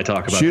should probably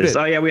talk about this.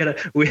 Oh yeah, we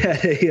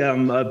had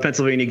a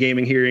Pennsylvania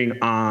gaming hearing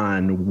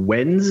on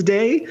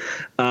Wednesday,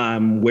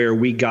 where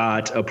we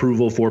got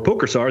approval for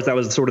PokerStars. That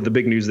was sort of the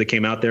big news that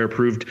came out there.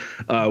 Approved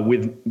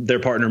with their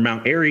partner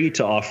Mount Airy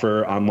to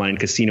offer online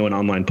casino and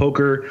online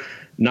poker.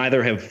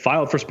 Neither have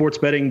filed for sports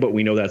betting, but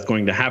we know that's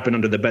going to happen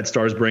under the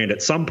BetStars brand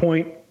at some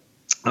point.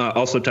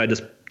 Also tied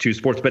to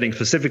sports betting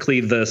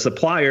specifically, the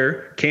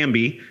supplier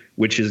Kambi,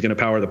 which is going to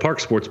power the Park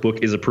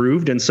Sportsbook, is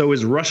approved, and so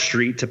is Rush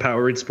Street to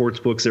power its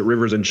sportsbooks at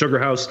Rivers and Sugar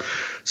House.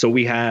 So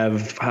we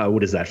have, 5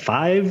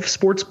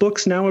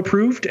 sportsbooks now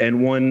approved,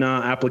 and one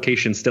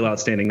application still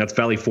outstanding. That's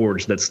Valley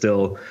Forge, that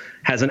still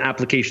has an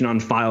application on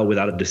file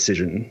without a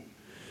decision.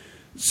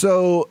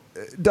 So,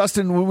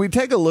 Dustin, when we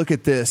take a look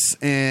at this,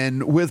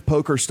 and with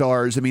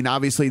PokerStars, I mean,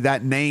 obviously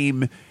that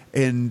name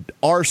in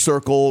our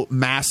circle,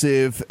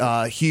 massive,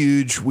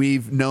 huge.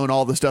 We've known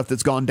all the stuff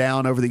that's gone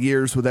down over the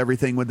years with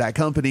everything with that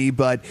company.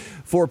 But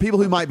for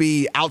people who might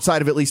be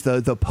outside of at least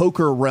the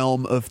poker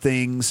realm of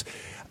things,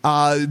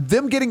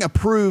 them getting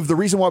approved, the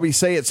reason why we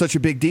say it's such a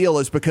big deal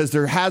is because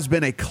there has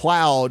been a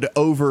cloud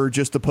over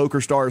just the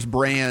PokerStars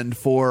brand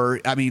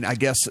for, I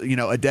guess,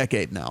 a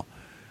decade now.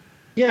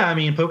 Yeah, I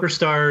mean,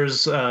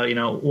 PokerStars,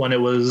 when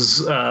it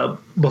was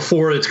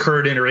before its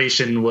current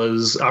iteration,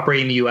 was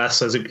operating in the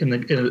U.S. when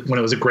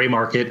it was a gray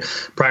market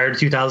prior to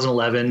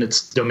 2011.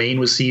 Its domain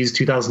was seized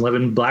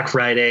 2011 Black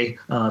Friday.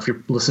 If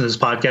you're listening to this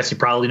podcast, you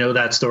probably know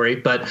that story.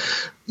 But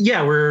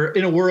yeah, we're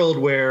in a world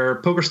where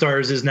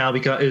PokerStars is now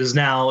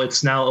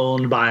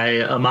owned by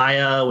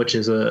Amaya, which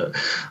is the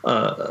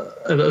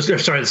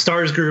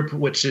Stars Group,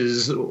 which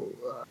is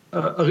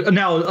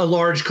now a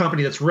large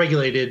company that's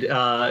regulated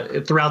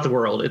throughout the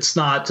world. It's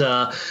not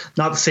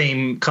the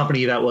same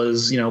company that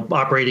was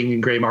operating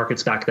in gray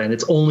markets back then.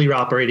 It's only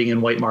operating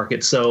in white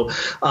markets. So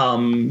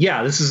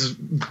this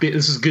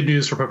is good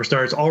news for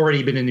PokerStars. It's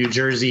already been in New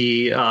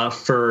Jersey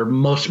for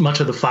much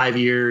of the 5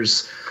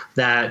 years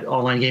that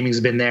online gaming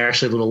has been there.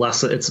 Actually, a little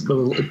less. It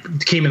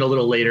came in a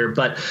little later,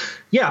 but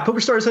yeah,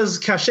 PokerStars has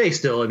cachet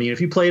still. I mean, if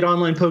you played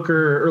online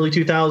poker early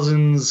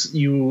 2000s,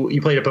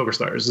 you played at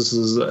PokerStars. This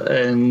is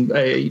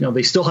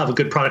they still have a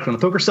good product on the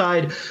poker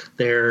side.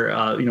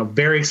 They're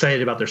very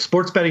excited about their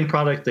sports betting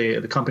product.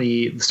 The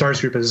company, the Stars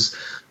Group, has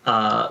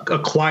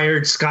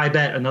acquired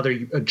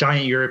Skybet, a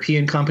giant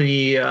European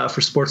company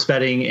for sports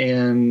betting.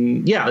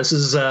 And yeah, this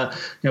is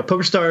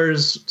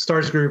PokerStars,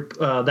 Stars Group.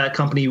 That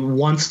company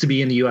wants to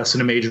be in the U.S. in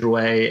a major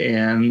way,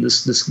 and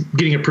this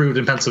getting approved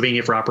in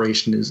Pennsylvania for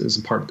operation is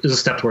a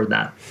step toward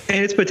that.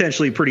 And it's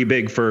potentially pretty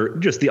big for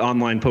just the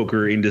online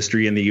poker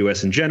industry in the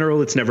U.S. in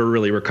general. It's never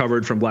really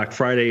recovered from Black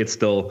Friday. It's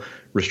still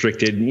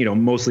restricted,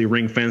 mostly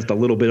ring fenced, a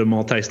little bit of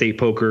multi-state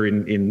poker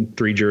in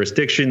 3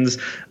 jurisdictions.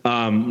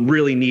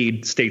 Really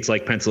need states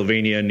like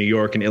Pennsylvania, New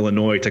York, and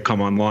Illinois to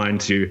come online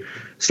to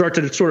start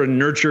to sort of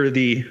nurture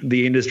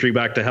the industry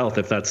back to health,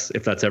 if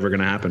that's ever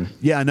going to happen.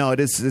 Yeah, no,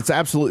 it's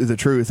absolutely the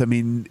truth. I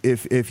mean,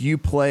 if you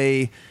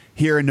play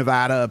here in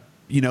Nevada,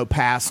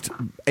 past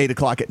 8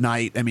 o'clock at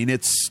night, I mean,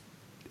 it's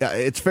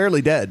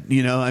fairly dead.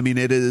 I mean,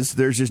 it is.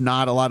 There's just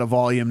not a lot of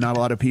volume, not a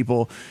lot of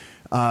people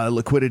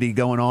liquidity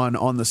going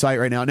on the site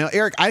right now. Now,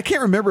 Eric, I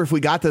can't remember if we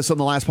got this on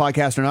the last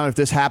podcast or not, if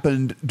this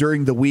happened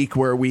during the week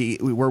where we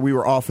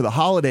were off for the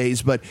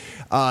holidays, but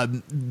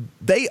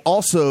they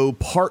also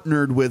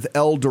partnered with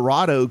El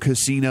Dorado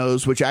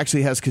Casinos, which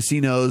actually has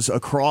casinos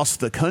across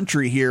the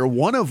country here,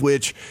 one of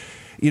which,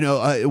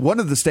 one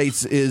of the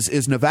states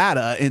is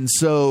Nevada. And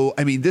so,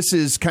 I mean, this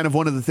is kind of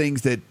one of the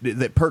things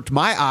that perked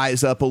my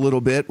eyes up a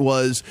little bit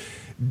was,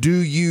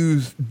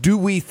 do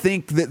we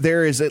think that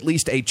there is at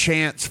least a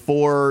chance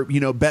for,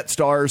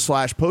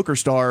 BetStars /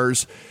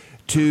 PokerStars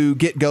to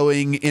get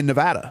going in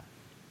Nevada?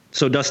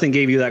 So Dustin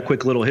gave you that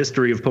quick little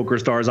history of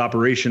PokerStars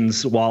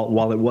operations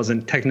while it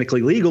wasn't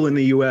technically legal in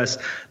the U.S.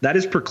 That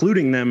is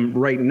precluding them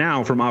right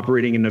now from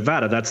operating in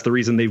Nevada. That's the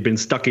reason they've been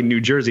stuck in New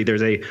Jersey.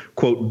 There's a,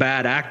 quote,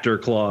 bad actor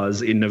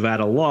clause in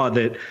Nevada law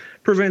that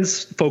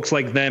prevents folks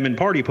like them in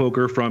party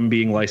poker from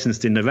being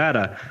licensed in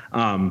Nevada.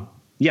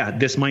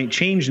 This might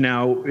change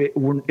now.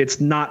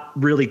 It's not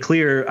really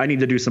clear. I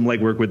need to do some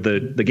legwork with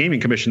the Gaming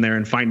Commission there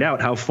and find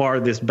out how far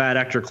this bad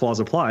actor clause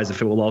applies,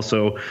 if it will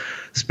also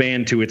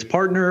span to its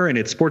partner and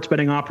its sports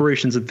betting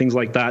operations and things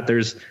like that.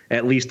 There's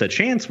at least a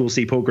chance we'll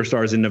see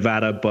PokerStars in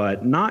Nevada,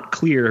 but not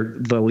clear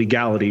the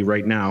legality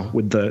right now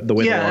with the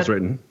way the law is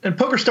written. And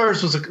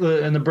PokerStars was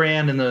and the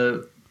brand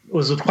and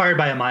was acquired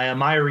by Amaya.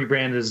 Amaya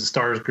rebranded as the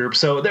Stars Group.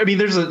 So, I mean,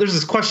 there's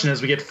this question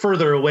as we get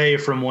further away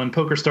from when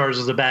PokerStars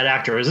was a bad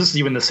actor. Is this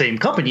even the same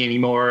company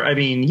anymore? I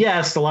mean,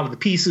 yes, a lot of the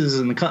pieces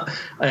and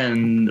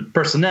and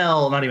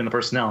personnel, not even the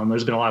personnel, and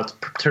there's been a lot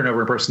of turnover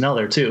in personnel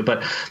there too.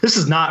 But this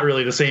is not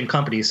really the same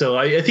company. So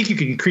I think you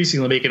can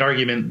increasingly make an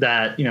argument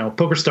that,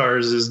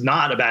 PokerStars is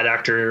not a bad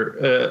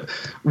actor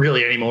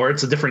really anymore.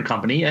 It's a different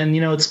company. And,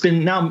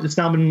 it's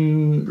now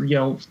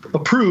been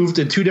approved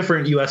in 2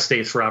 different U.S.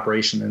 states for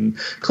operation. And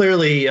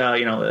clearly,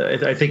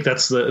 I think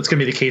it's going to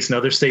be the case in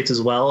other states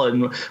as well.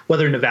 And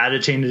whether Nevada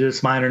changes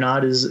its mind or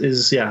not is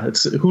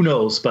it's who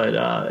knows. But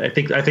I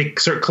think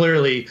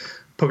clearly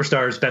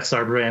PokerStars,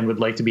 BetStar brand would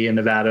like to be in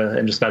Nevada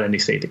and just about any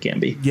state that can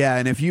be. Yeah,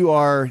 and if you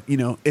are,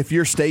 if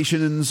you're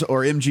Stations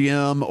or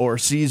MGM or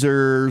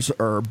Caesars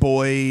or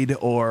Boyd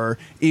or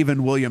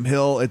even William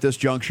Hill at this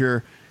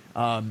juncture,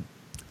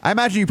 I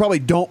imagine you probably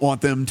don't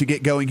want them to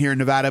get going here in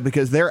Nevada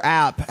because their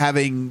app,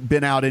 having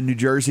been out in New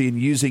Jersey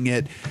and using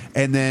it,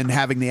 and then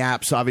having the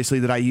apps, obviously,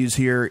 that I use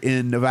here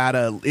in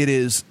Nevada, it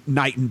is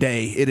night and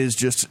day. It is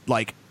just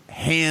like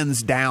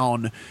hands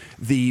down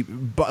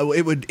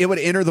it would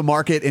enter the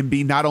market and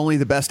be not only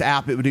the best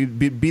app, it would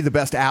be the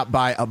best app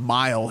by a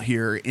mile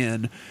here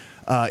in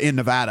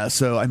Nevada.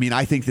 So, I mean,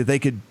 I think that they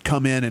could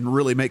come in and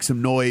really make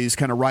some noise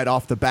kind of right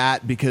off the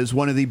bat, because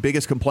one of the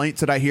biggest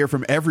complaints that I hear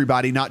from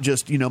everybody, not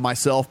just,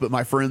 myself, but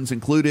my friends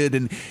included,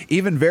 and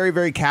even very,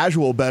 very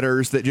casual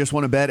bettors that just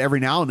want to bet every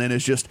now and then,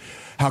 is just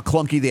how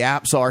clunky the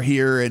apps are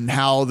here and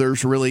how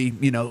there's really,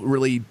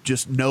 really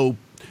just no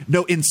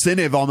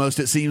incentive almost,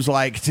 it seems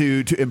like,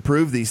 to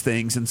improve these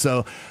things. And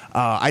so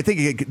I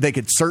think they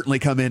could certainly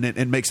come in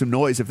and make some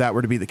noise if that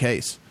were to be the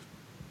case.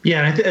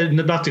 Yeah, and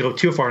not to go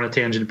too far on a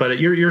tangent, but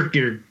your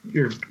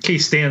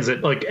case stands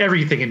that like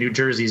everything in New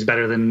Jersey is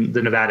better than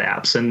the Nevada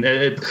apps, and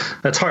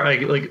that's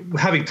hard. Like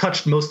having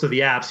touched most of the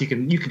apps, you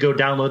could go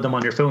download them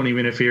on your phone.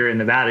 Even if you're in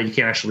Nevada, you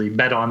can't actually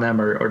bet on them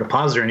or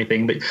deposit or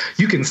anything, but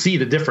you can see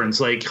the difference.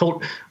 Not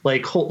to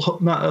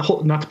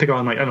pick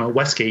on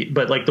Westgate,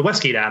 but like the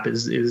Westgate app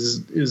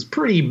is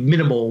pretty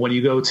minimal when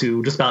you go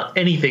to just about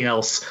anything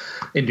else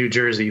in New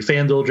Jersey.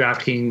 FanDuel,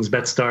 DraftKings,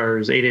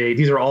 BetStars, 888.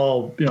 These are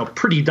all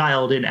pretty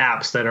dialed in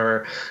apps that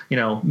are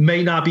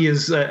may not be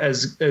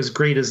as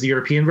great as the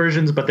European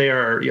versions, but they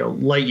are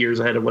light years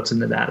ahead of what's in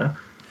Nevada.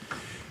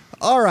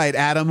 All right,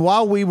 Adam,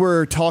 while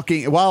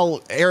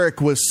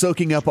Eric was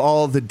soaking up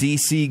all the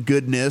DC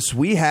goodness,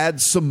 we had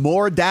some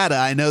more data.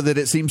 I know that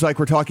it seems like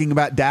we're talking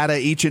about data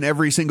each and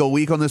every single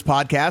week on this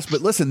podcast,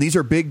 but listen, these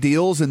are big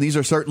deals, and these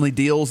are certainly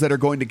deals that are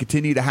going to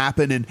continue to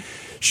happen and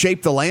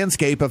shape the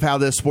landscape of how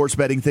this sports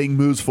betting thing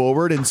moves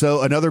forward. And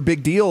so another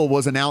big deal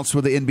was announced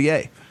with the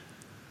NBA.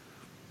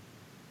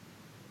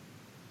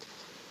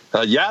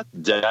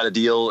 Data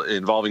deal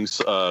involving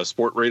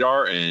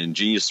Sportradar and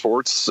Genius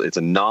Sports. It's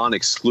a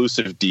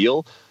non-exclusive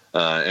deal.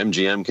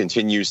 MGM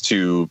continues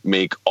to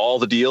make all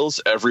the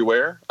deals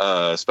everywhere,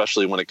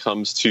 especially when it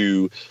comes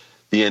to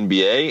the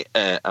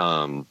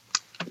NBA.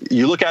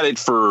 You look at it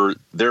for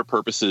their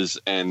purposes,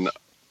 and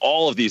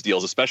all of these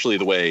deals, especially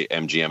the way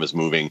MGM is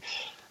moving,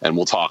 and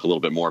we'll talk a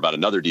little bit more about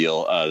another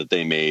deal that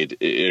they made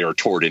or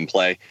toward in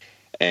play.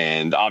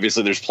 And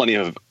obviously there's plenty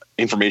of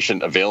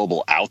information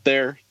available out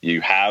there.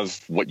 You have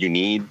what you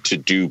need to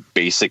do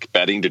basic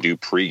betting, to do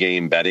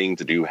pregame betting,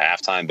 to do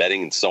halftime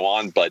betting, and so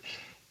on. But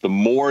the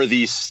more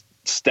these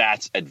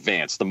stats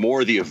advance, the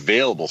more the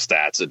available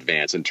stats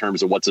advance in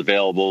terms of what's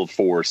available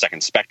for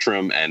Second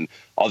Spectrum and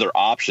other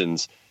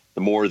options,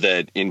 the more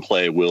that in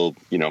play will,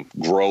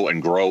 grow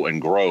and grow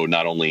and grow,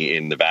 not only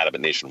in Nevada,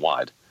 but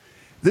nationwide.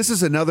 This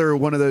is another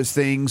one of those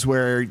things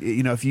where,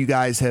 if you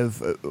guys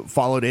have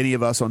followed any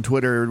of us on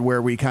Twitter,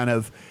 where we kind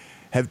of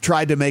have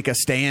tried to make a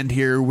stand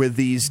here with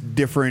these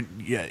different,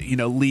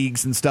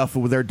 leagues and stuff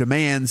with their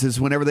demands is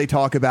whenever they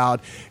talk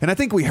about, and I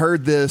think we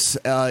heard this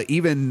I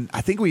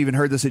think we even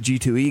heard this at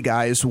G2E,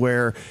 guys,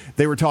 where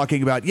they were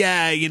talking about, but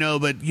you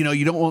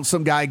don't want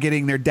some guy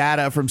getting their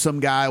data from some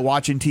guy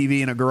watching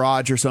TV in a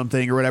garage or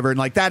something or whatever. And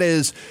like that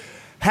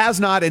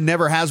has not and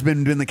never has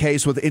been the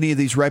case with any of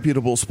these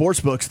reputable sports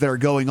books that are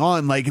going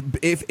on. Like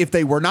if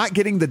they were not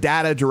getting the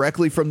data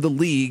directly from the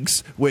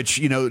leagues,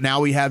 which, now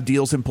we have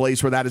deals in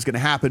place where that is going to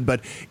happen.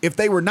 But if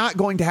they were not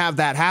going to have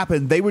that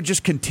happen, they would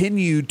just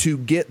continue to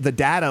get the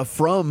data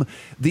from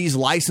these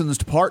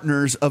licensed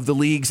partners of the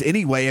leagues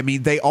anyway. I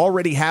mean, they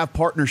already have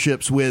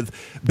partnerships with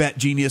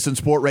BetGenius and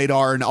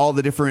Sportradar and all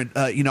the different,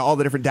 all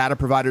the different data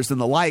providers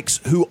and the likes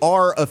who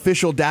are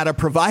official data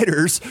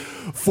providers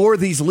for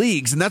these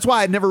leagues. And that's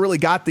why I never really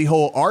got the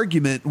whole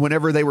argument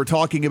whenever they were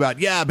talking about,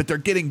 but they're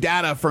getting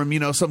data from,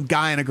 some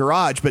guy in a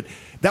garage, but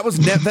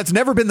that's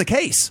never been the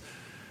case.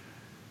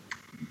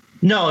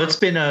 No, it's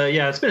been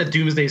a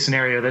doomsday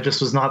scenario that just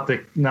was not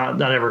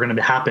ever going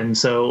to happen.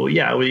 So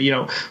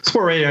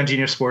Sportradar and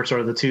Genius Sports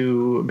are the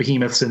two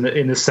behemoths in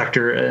this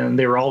sector, and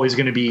they were always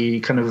going to be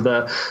kind of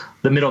the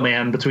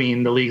middleman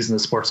between the leagues and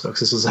the sports books.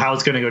 This is how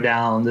it's going to go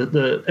down.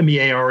 The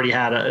NBA already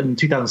had in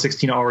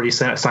 2016 already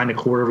signed a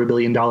 $250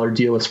 million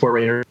deal with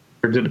Sportradar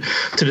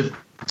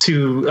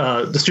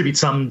to distribute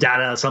some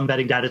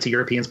betting data to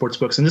European sports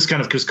books, and this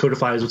kind of just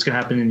codifies what's going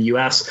to happen in the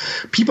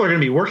U.S. People are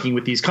going to be working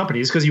with these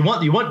companies because you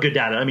want good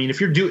data. I mean,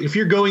 if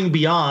you're going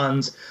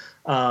beyond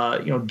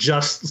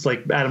just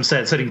like Adam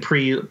said, setting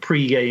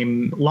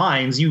pre-game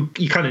lines, you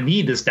kind of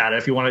need this data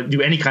if you want to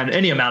do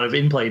any amount of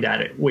in-play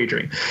data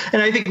wagering.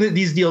 And I think that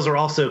these deals are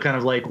also kind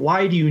of like,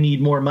 why do you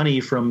need more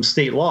money from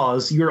state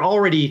laws? You're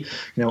already,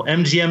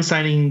 MGM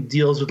signing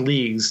deals with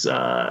leagues,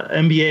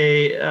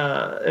 NBA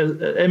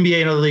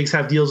and other leagues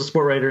have deals with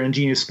Sportradar and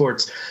Genius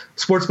Sports.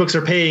 Sportsbooks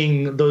are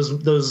paying those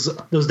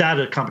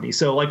data companies.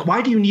 So like,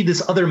 why do you need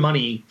this other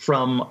money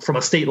from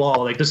a state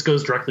law? Like this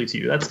goes directly to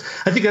you. I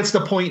think that's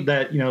the point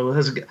that,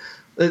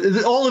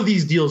 all of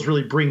these deals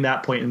really bring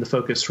that point into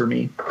focus for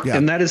me. Yeah.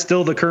 And that is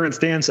still the current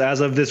stance.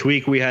 As of this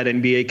week, we had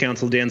NBA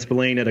counsel Dan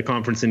Spillane at a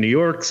conference in New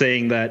York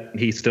saying that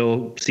he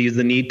still sees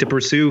the need to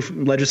pursue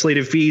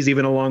legislative fees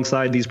even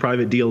alongside these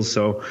private deals.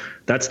 So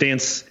that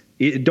stance,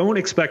 don't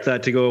expect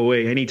that to go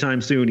away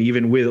anytime soon,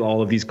 even with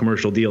all of these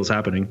commercial deals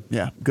happening.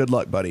 Yeah. Good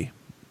luck, buddy.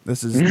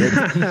 This is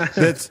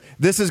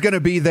this is going to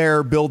be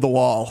their build the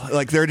wall.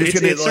 Like they're just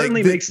going to. It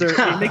certainly makes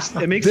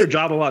their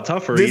job a lot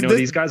tougher.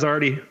 These guys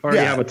already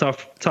have a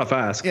tough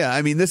ask. Yeah,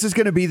 I mean, this is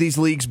going to be these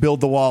leagues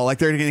build the wall. Like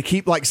they're going to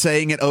keep like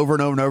saying it over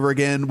and over and over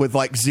again with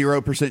like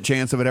 0%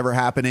 chance of it ever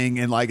happening,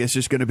 and like it's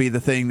just going to be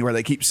the thing where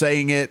they keep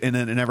saying it and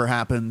then it never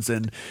happens,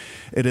 and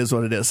it is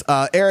what it is.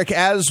 Eric,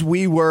 as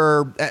we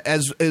were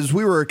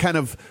kind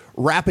of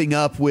wrapping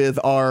up with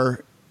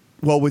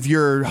with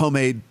your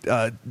homemade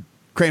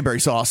cranberry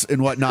sauce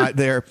and whatnot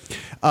there.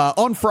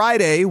 On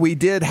Friday, we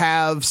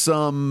had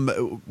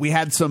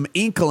some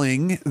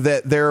inkling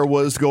that there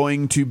was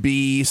going to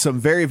be some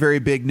very, very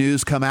big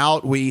news come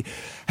out. We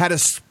had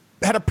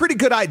a pretty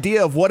good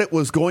idea of what it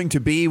was going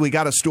to be. We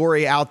got a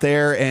story out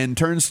there, and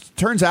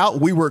turns out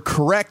we were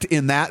correct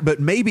in that. But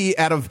maybe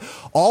out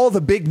of all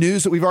the big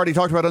news that we've already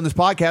talked about on this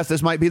podcast,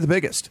 this might be the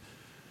biggest.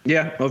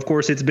 Yeah, of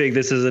course it's big.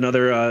 This is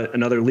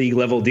another league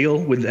level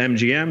deal with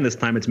MGM. This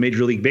time it's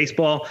Major League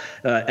Baseball.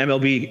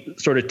 MLB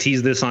sort of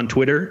teased this on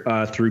Twitter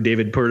through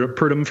David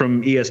Purdom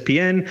from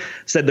ESPN.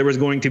 Said there was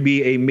going to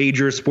be a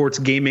major sports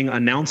gaming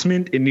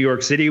announcement in New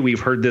York City.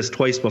 We've heard this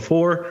twice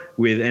before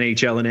with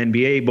NHL and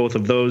NBA. Both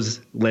of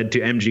those led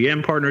to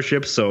MGM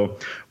partnerships. So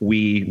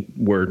we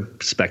were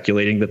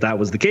speculating that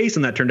was the case,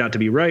 and that turned out to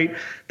be right.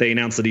 They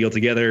announced the deal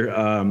together.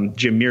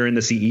 Jim Murin,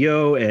 the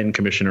CEO, and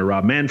Commissioner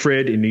Rob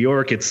Manfred in New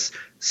York. It's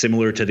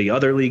similar to the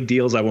other league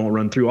deals. I won't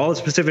run through all the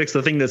specifics.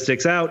 The thing that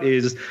sticks out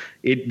is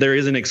there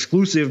is an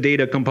exclusive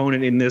data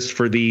component in this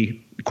for the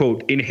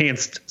quote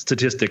enhanced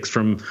statistics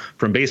from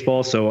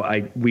baseball.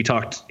 So we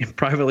talked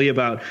privately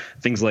about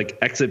things like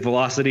exit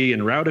velocity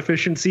and route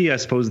efficiency. I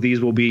suppose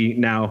these will be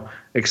now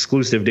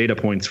exclusive data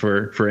points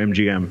for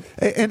MGM.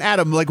 And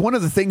Adam, like one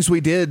of the things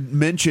we did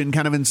mention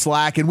kind of in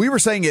Slack, and we were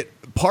saying it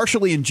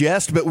partially in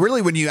jest, but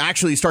really when you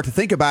actually start to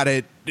think about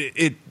it,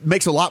 it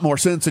makes a lot more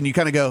sense, and you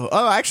kind of go,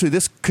 oh, actually,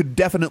 this could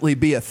definitely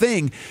be a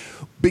thing.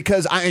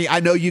 Because I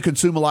know you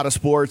consume a lot of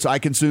sports. I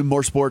consume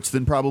more sports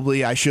than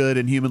probably I should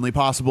and humanly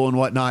possible and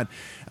whatnot.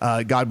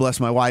 God bless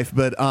my wife.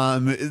 But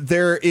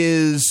there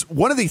is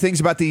one of the things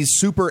about these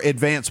super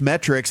advanced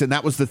metrics, and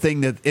that was the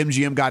thing that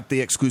MGM got the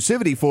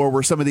exclusivity for,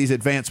 were some of these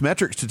advanced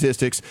metric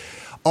statistics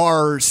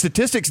are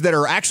statistics that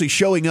are actually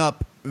showing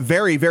up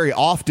very, very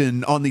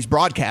often on these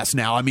broadcasts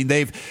now. I mean,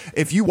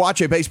 if you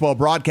watch a baseball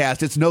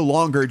broadcast, it's no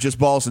longer just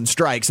balls and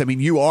strikes. I mean,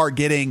 you are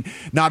getting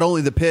not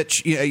only the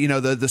pitch,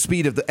 the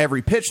speed of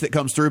every pitch that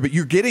comes through, but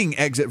you're getting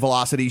exit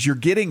velocities, you're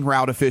getting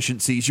route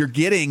efficiencies, you're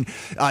getting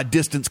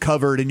distance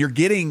covered, and you're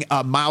getting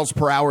miles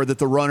per hour that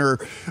the runner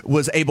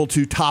was able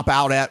to top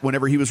out at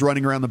whenever he was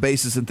running around the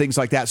bases and things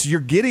like that. So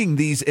you're getting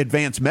these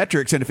advanced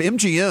metrics. And if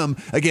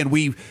MGM, again,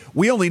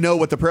 we only know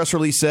what the press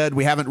release said.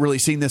 We haven't really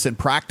seen this in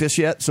practice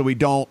yet, so we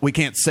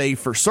can't say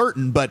for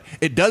certain, but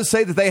it does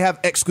say that they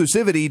have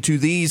exclusivity to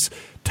these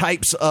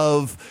types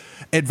of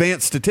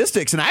advanced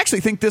statistics. And I actually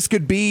think this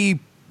could be,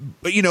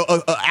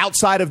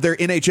 outside of their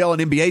NHL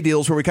and NBA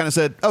deals where we kind of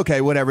said,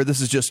 okay, whatever,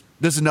 this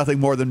is nothing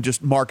more than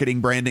just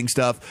marketing, branding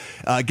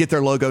stuff, get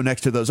their logo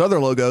next to those other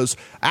logos.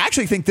 I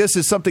actually think this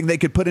is something they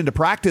could put into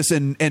practice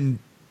and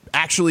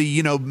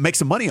actually, make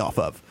some money off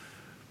of.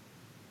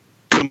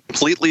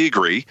 Completely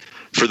agree.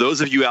 For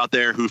those of you out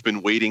there who've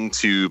been waiting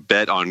to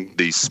bet on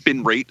the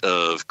spin rate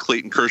of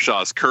Clayton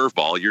Kershaw's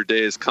curveball, your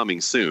day is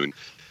coming soon.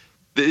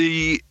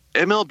 The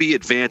MLB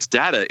advanced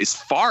data is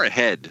far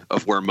ahead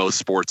of where most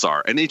sports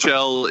are.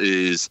 NHL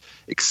is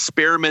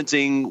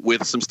experimenting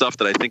with some stuff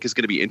that I think is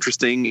going to be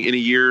interesting in a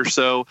year or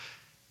so.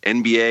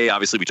 NBA,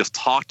 obviously, we just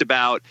talked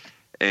about,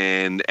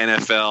 and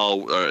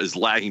NFL is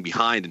lagging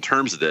behind in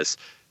terms of this.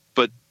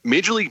 But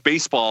Major League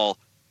Baseball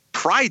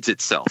prides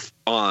itself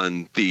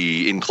on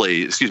the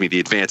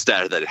advanced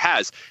data that it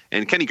has.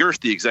 And Kenny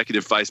Gerst, the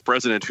executive vice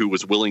president who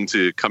was willing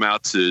to come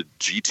out to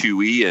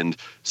G2E and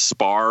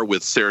spar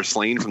with Sarah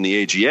Slane from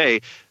the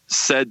AGA,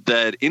 said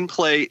that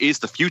in-play is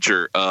the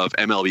future of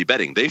MLB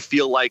betting. They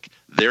feel like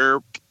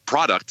their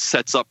product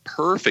sets up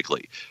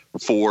perfectly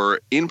for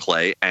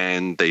in-play,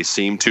 and they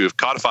seem to have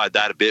codified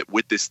that a bit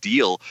with this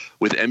deal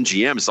with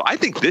MGM. So I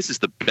think this is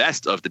the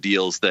best of the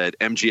deals that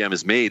MGM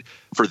has made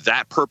for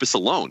that purpose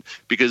alone,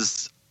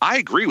 because I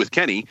agree with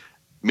Kenny.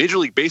 Major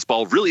League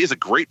Baseball really is a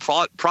great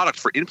product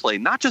for in-play,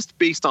 not just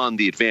based on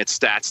the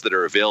advanced stats that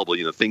are available,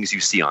 things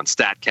you see on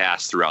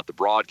StatCast throughout the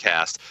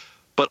broadcast,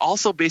 but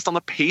also based on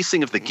the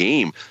pacing of the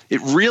game.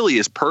 It really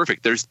is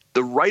perfect. There's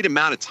the right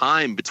amount of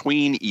time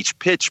between each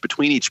pitch,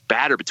 between each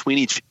batter, between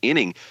each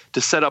inning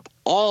to set up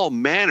all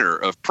manner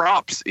of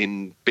props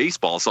in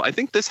baseball. So I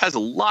think this has a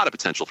lot of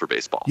potential for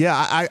baseball.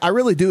 Yeah, I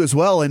really do as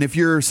well. And if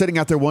you're sitting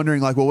out there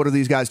wondering, like, well, what are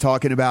these guys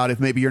talking about? If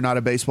maybe you're not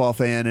a baseball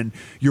fan and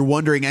you're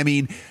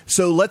wondering,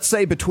 so let's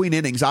say between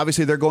innings,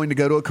 obviously they're going to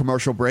go to a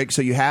commercial break.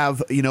 So you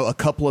have, a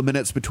couple of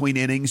minutes between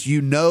innings.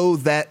 You know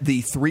that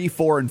the 3,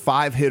 4, and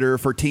 5 hitter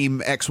for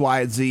team X,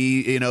 Y, and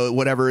Z,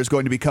 whatever is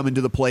going to be coming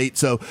to the plate.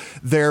 So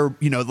they're,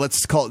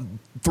 let's call it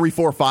 3,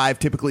 4, 5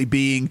 typically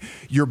being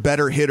your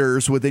better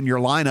hitters within your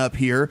lineup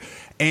here.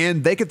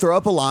 And they could throw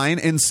up a line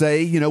and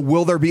say,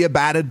 will there be a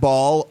batted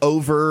ball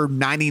over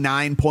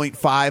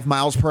 99.5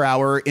 miles per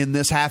hour in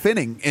this half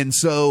inning? And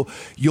so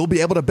you'll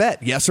be able to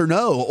bet yes or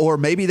no. Or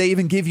maybe they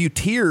even give you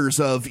tiers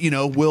of,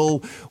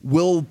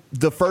 will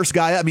the first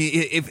guy,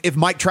 if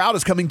Mike Trout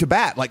is coming to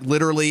bat, like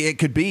literally it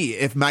could be,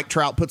 if Mike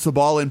Trout puts the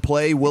ball in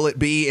play, will it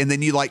be? And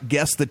then you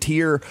guess the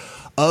tier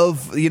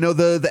of,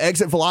 the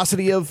exit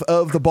velocity of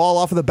the ball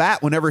off of the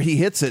bat whenever he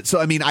hits it.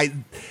 So,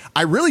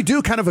 I really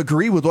do kind of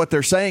agree with what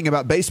they're saying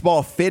about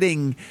baseball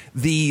fitting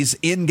these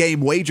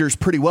in-game wagers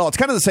pretty well. It's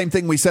kind of the same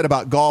thing we said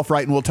about golf,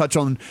 right? And we'll touch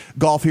on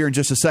golf here in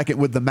just a second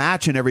with the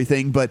match and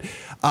everything. But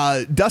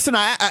Dustin,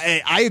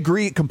 I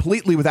agree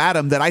completely with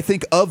Adam that I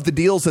think of the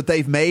deals that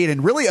they've made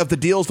and really of the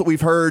deals that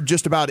we've heard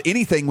just about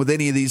anything with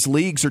any of these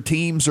leagues or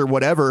teams or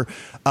whatever,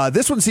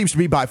 this one seems to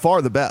be by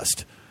far the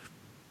best.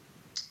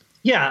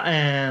 Yeah,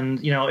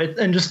 and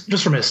and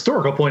just from a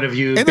historical point of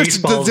view, and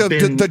baseball's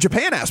been the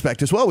Japan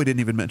aspect as well. We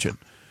didn't even mention.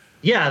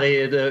 Yeah,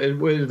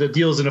 the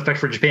deals in effect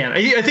for Japan.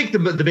 I think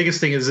the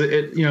biggest thing is,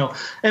 NBA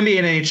and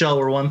NHL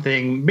were one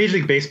thing. Major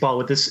League Baseball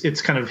with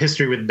its kind of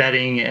history with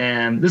betting,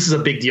 and this is a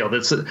big deal.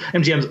 That's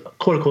MGM's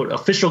quote unquote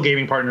official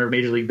gaming partner of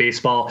Major League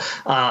Baseball.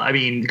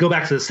 Go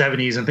back to the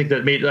 70s and think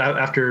that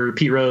after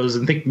Pete Rose,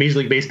 and think Major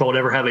League Baseball would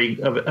ever have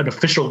an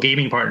official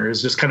gaming partner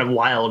is just kind of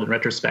wild in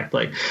retrospect.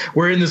 Like,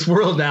 we're in this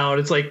world now, and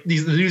it's like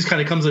the news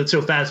kind of comes in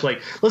so fast. Like,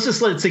 let's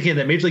just let it sink in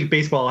that Major League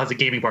Baseball has a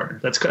gaming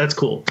partner. That's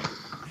cool.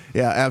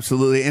 Yeah,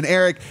 absolutely. And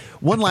Eric,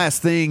 one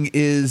last thing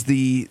is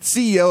the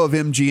CEO of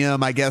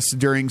MGM, I guess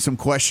during some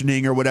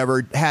questioning or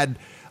whatever, had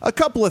a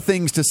couple of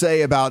things to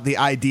say about the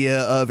idea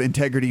of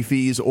integrity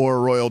fees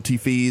or royalty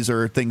fees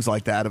or things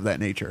like that of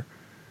that nature.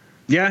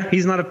 Yeah,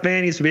 he's not a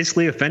fan. He's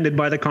basically offended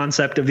by the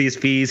concept of these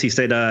fees. He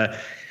said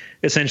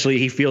essentially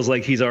he feels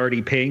like he's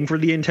already paying for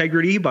the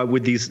integrity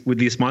with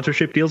these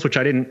sponsorship deals, which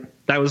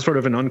that was sort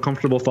of an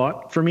uncomfortable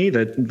thought for me,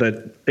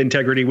 that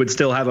integrity would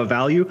still have a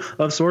value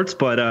of sorts.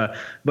 But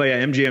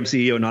yeah, MGM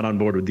CEO not on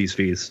board with these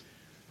fees.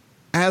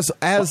 As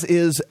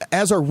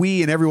are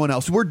we and everyone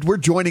else. We're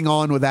joining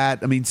on with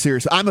that.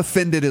 Seriously, I'm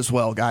offended as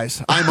well,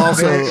 guys. I'm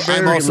also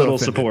very little offended.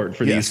 Support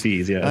for these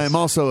fees. Yes, I'm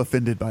also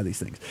offended by these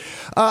things.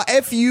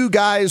 If you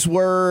guys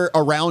were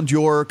around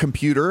your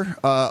computer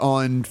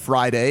on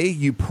Friday,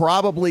 you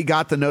probably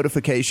got the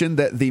notification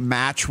that the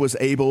match was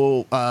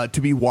able to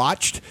be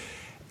watched.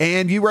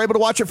 and you were able to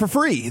watch it for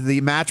free. The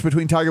match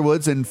between Tiger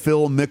Woods and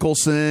Phil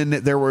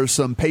Mickelson, there were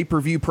some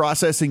pay-per-view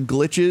processing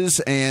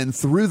glitches, and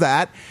through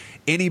that,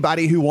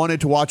 anybody who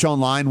wanted to watch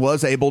online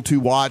was able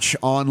to watch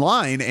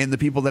online, and the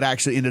people that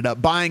actually ended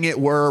up buying it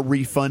were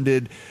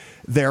refunded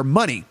their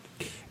money.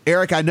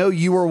 Eric, I know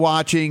you were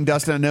watching.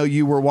 Dustin, I know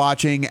you were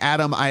watching.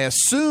 Adam, I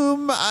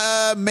assume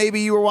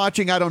maybe you were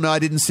watching. I don't know. I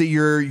didn't see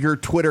your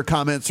Twitter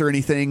comments or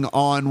anything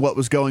on what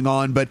was going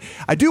on, but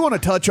I do want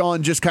to touch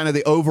on just kind of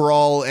the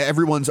overall,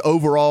 everyone's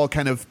overall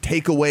kind of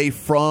takeaway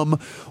from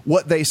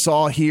what they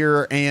saw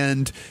here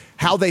and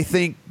how they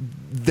think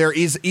there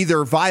is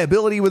either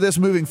viability with this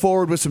moving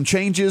forward with some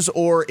changes,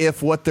 or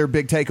if what their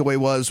big takeaway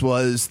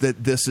was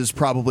that this is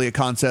probably a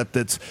concept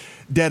that's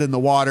dead in the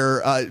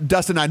water.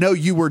 Dustin, I know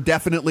you were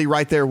definitely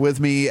right there with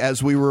me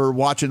as we were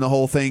watching the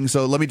whole thing,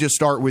 so let me just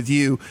start with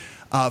you.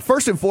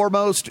 First and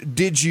foremost,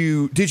 did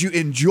you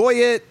enjoy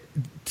it?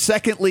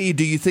 Secondly,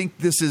 do you think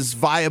this is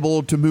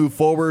viable to move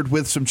forward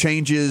with some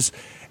changes?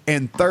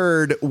 And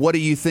third, what do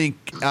you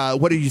think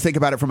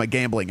about it from a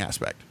gambling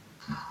aspect?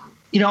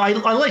 I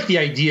like the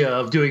idea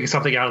of doing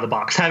something out of the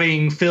box.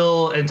 Having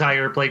Phil and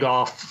Tiger play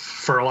golf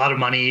for a lot of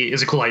money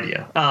is a cool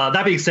idea.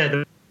 That being said,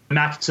 the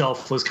match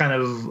itself was kind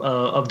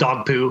of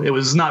dog poo. It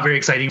was not very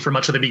exciting for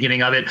much of the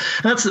beginning of it.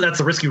 And that's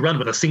a risky run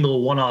with a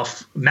single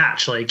one-off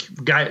match. Like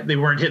they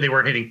weren't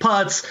hitting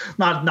putts.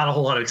 Not a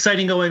whole lot of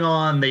exciting going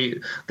on.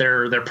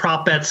 Their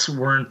prop bets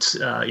weren't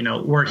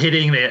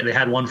hitting. They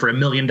had one for $1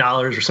 million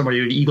or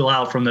somebody would eagle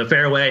out from the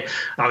fairway.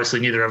 Obviously,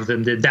 neither of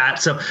them did that.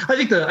 So I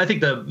think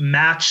the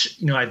match.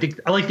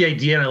 I like the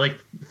idea, and I like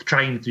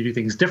trying to do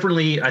things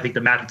differently. I think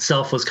the match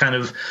itself was kind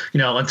of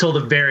until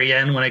the very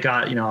end when it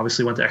got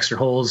obviously went to extra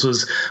holes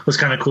was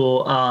kind of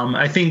cool.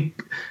 I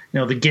think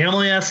the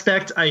gambling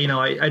aspect.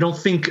 I don't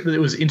think it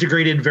was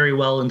integrated very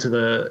well into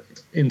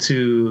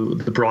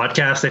the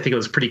broadcast. I think it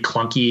was pretty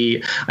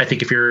clunky. I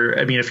think if you're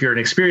an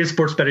experienced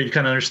sports bettor, you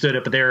kind of understood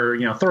it, but they're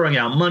throwing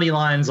out money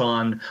lines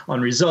on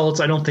results.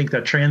 I don't think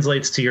that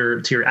translates to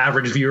your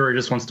average viewer who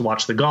just wants to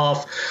watch the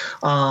golf.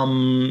 So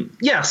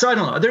I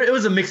don't know. It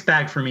was a mixed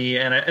bag for me,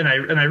 and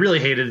I really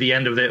hated the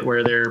end of it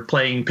where they're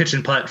playing pitch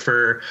and putt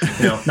for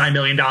 $9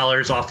 million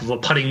off of a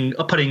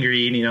putting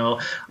green.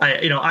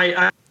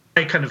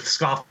 I kind of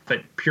scoff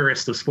at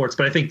purists of sports,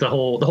 but I think the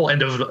whole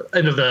end of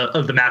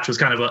the match was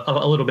kind of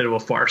a little bit of a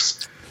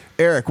farce.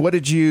 Eric, what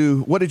did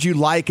you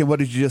like and what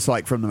did you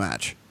dislike from the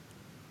match?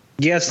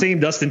 Yeah, same.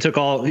 Dustin took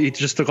all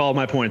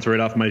my points right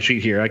off my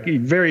sheet here.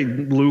 Very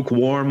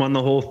lukewarm on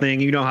the whole thing.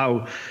 You know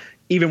how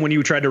even when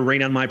you tried to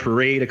rain on my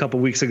parade a couple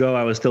weeks ago,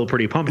 I was still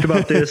pretty pumped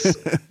about this.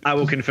 I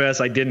will confess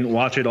I didn't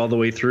watch it all the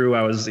way through.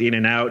 I was in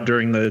and out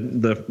during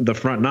the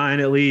front nine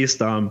at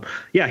least.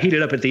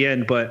 Heated up at the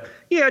end, but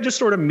yeah, just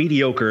sort of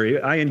mediocre.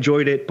 I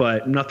enjoyed it,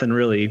 but nothing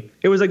really.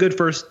 It was a good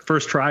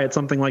first try at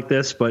something like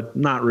this, but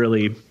not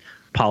really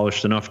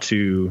polished enough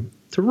to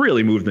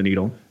really move the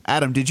needle.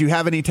 Adam, did you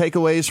have any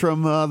takeaways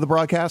from the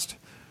broadcast?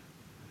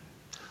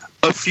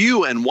 A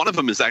few, and one of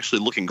them is actually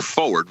looking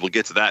forward. We'll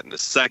get to that in a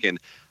second.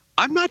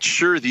 I'm not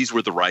sure these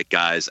were the right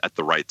guys at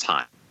the right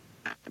time,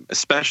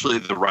 especially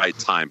the right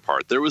time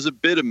part. There was a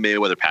bit of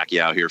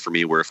Mayweather-Pacquiao here for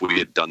me, where if we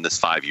had done this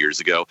 5 years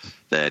ago,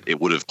 that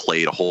it would have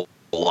played a whole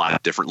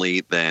lot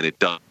differently than it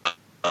does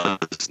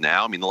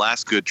now. I mean, the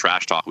last good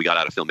trash talk we got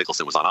out of Phil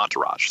Mickelson was on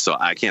Entourage, so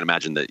I can't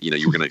imagine that you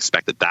were going to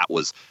expect that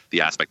was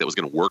the aspect that was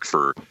going to work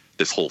for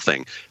this whole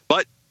thing.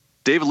 But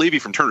David Levy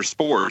from Turner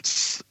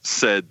Sports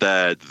said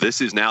that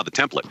this is now the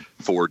template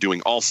for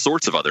doing all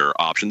sorts of other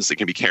options. It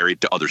can be carried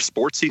to other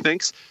sports, he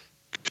thinks.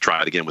 Could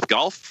try it again with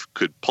golf,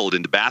 could pull it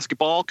into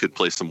basketball, could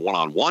play some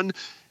one-on-one.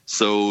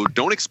 So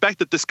don't expect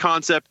that this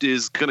concept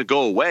is going to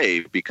go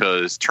away,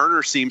 because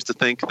Turner seems to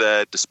think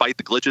that despite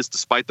the glitches,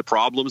 despite the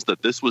problems,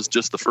 that this was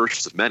just the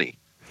first of many.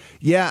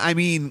 Yeah, I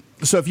mean,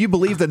 so if you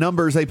believe the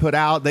numbers they put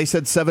out, they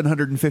said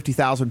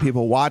 750,000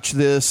 people watch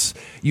this.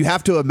 You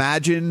have to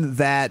imagine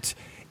that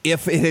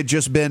if it had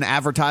just been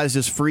advertised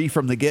as free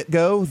from the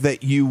get-go,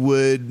 that you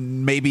would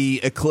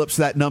maybe eclipse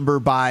that number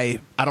by,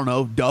 I don't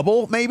know,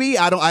 double maybe.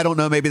 I don't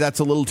know. Maybe that's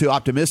a little too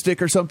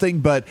optimistic or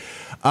something. But,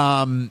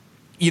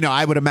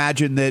 I would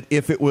imagine that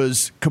if it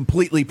was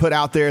completely put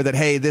out there that,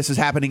 hey, this is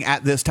happening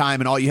at this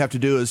time and all you have to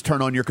do is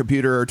turn on your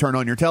computer or turn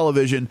on your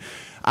television,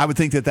 I would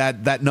think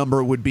that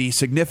number would be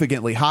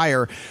significantly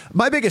higher.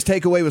 My biggest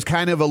takeaway was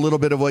kind of a little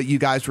bit of what you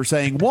guys were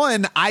saying.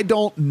 One, I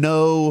don't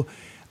know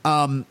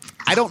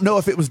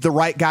if it was the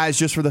right guys,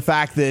 just for the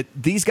fact that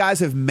these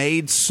guys have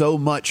made so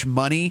much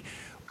money.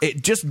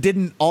 It just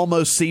didn't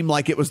almost seem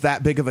like it was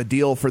that big of a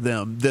deal for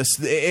them.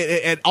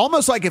 It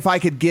almost like if I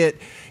could get,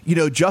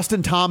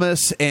 Justin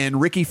Thomas and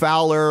Ricky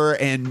Fowler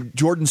and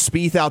Jordan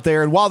Spieth out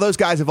there, and while those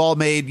guys have all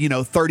made,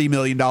 $30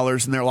 million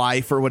in their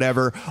life or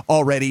whatever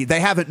already,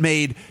 they haven't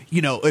made,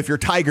 if you're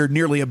Tiger,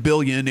 nearly $1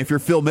 billion. If you're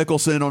Phil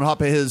Mickelson, on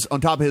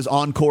top of his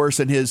on course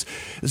and his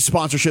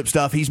sponsorship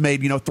stuff, he's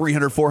made,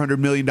 $300-400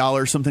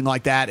 million, something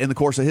like that in the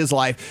course of his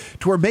life,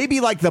 to where maybe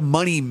like the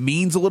money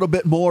means a little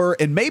bit more.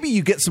 And maybe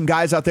you get some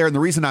guys out there, and the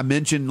reason I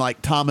mentioned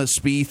like Thomas,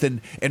 Spieth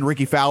and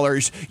Ricky Fowler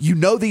is,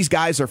 these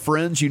guys are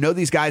friends,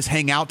 these guys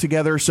hang out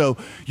together. So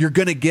you're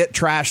going to get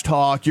trash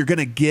talk. You're going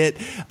to get,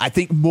 I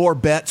think, more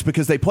bets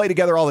because they play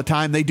together all the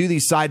time. They do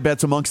these side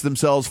bets amongst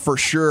themselves for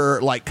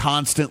sure, like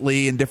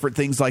constantly and different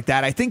things like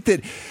that. I think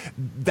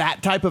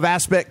that type of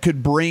aspect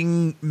could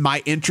bring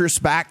my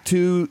interest back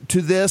to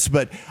this,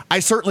 but I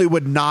certainly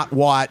would not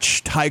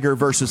watch Tiger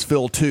versus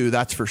Phil 2.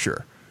 That's for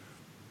sure.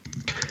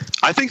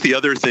 I think the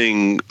other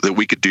thing that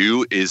we could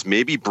do is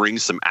maybe bring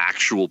some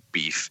actual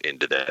beef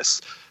into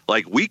this.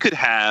 Like we could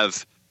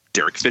have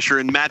Derek Fisher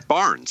and Matt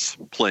Barnes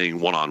playing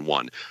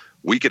one-on-one.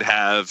 We could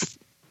have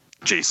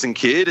Jason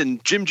Kidd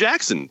and Jim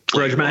Jackson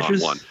playing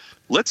one-on-one.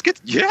 Let's get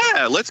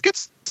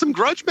some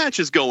grudge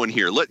matches going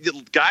here.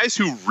 Guys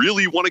who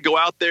really want to go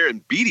out there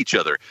and beat each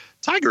other.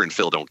 Tiger and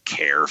Phil don't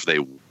care if they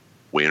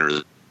win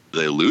or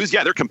they lose.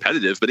 Yeah, they're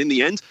competitive, but in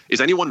the end, is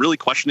anyone really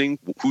questioning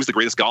who's the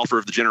greatest golfer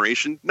of the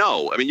generation?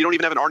 No. I mean, you don't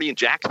even have an Arnie and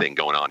Jack thing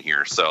going on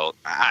here, so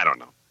I don't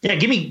know. Yeah,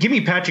 give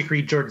me Patrick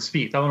Reed, Jordan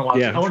Spieth. I want to watch.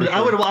 Yeah, I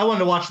wanted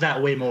to watch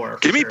that way more.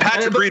 Give me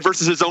Patrick Reed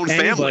versus his own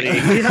family.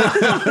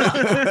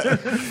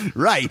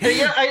 Right.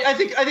 Yeah, I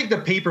think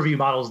the pay-per-view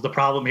model is the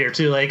problem here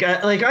too. Like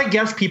I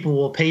guess people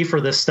will pay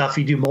for this stuff.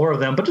 You do more of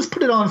them, but just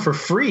put it on for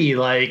free.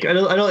 Like I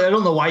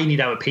don't know why you need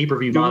to have a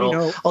pay-per-view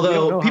model.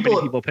 Although how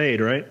many people paid,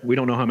 right? We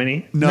don't know how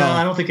many. No,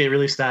 I don't think they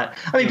released that.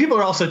 I mean, people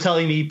are also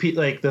telling me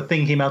like the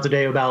thing came out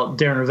today about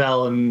Darren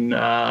Ravel and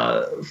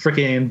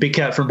freaking Big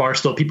Cat from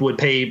Barstool. People would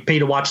pay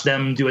to watch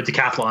them do a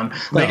decathlon.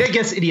 Like I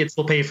guess idiots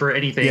will pay for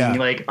anything. Yeah.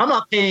 Like I'm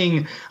not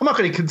going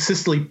to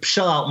consistently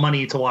shell out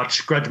money to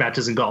watch grudge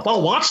matches in golf.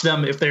 I'll watch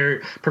them if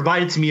they're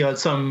provided to me on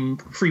some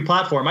free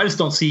platform. I just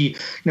don't see,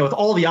 with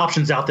all the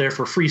options out there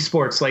for free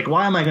sports, like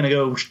why am I going to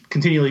go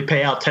continually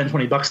pay out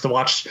 $10-20 to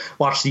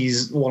watch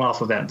these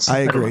one-off events? I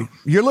agree.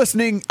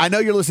 I know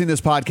you're listening to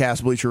this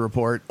podcast, Bleacher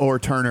Report or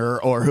Turner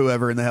or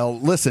whoever in the hell.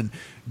 Listen,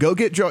 go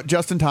get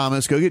Justin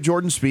Thomas, go get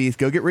Jordan Spieth,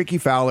 go get Ricky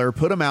Fowler,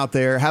 put them out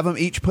there, have them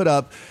each put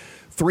up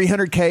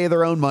 $300K of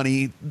their own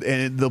money,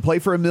 and they'll play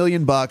for $1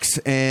 million,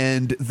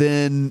 and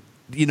then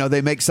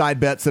they make side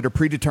bets that are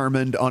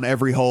predetermined on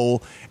every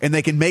hole, and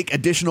they can make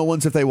additional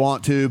ones if they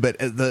want to, but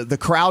the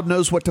crowd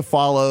knows what to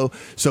follow.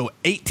 So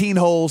 18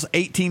 holes,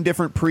 18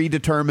 different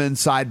predetermined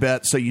side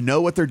bets, so you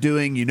know what they're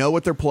doing, you know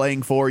what they're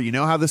playing for, you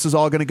know how this is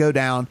all going to go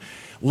down.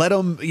 Let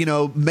them,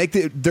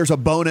 there's a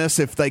bonus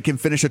if they can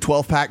finish a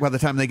 12 pack by the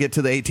time they get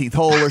to the 18th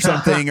hole or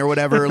something or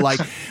whatever.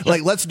 Like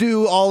let's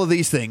do all of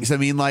these things. I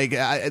mean,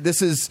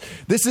 this is,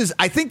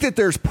 I think that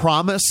there's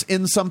promise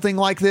in something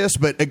like this,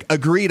 but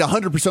agreed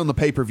 100% on the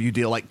pay-per-view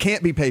deal. Like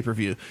can't be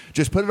pay-per-view.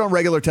 Just put it on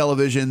regular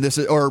television. This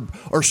is, or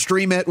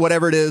stream it,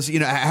 whatever it is,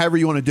 however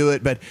you want to do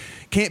it, but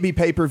can't be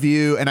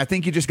pay-per-view. And I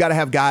think you just got to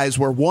have guys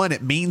where one,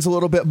 it means a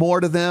little bit more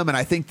to them. And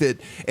I think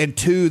that, and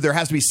two, there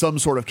has to be some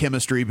sort of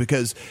chemistry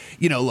because,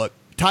 look,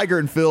 Tiger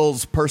and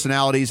Phil's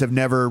personalities are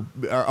never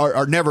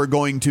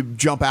going to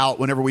jump out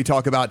whenever we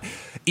talk about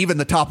even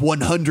the top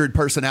 100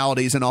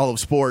 personalities in all of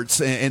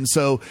sports. And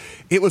so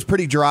it was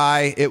pretty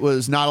dry. It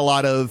was not a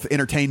lot of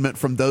entertainment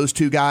from those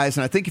two guys.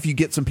 And I think if you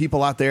get some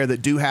people out there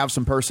that do have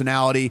some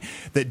personality,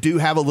 that do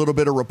have a little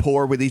bit of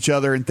rapport with each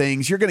other and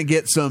things, you're going to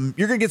get some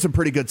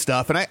pretty good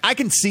stuff. And I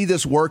can see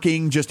this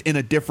working just in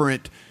a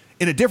different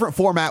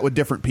format with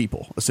different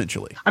people,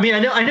 essentially. I mean,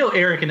 I know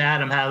Eric and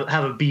Adam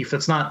have a beef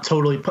that's not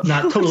totally well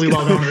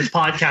known on this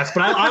podcast,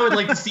 but I would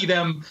like to see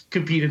them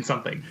compete in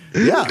something.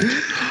 Yeah.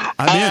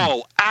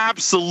 Oh,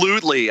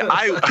 absolutely.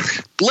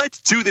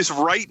 Let's do this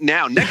right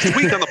now. Next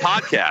week on the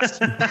podcast.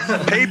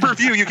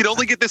 Pay-per-view. You can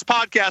only get this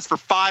podcast for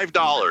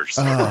 $5.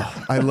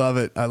 Oh, I love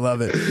it.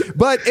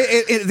 But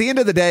at the end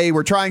of the day,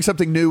 we're trying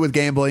something new with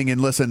gambling, and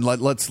listen,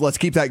 let's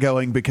keep that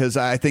going because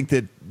I think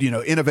that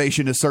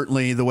innovation is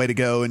certainly the way to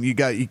go, and you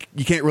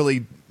can't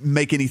really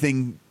make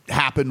anything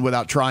happen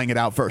without trying it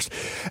out first.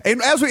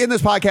 And as we end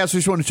this podcast, we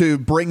just wanted to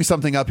bring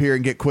something up here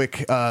and get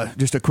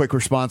just a quick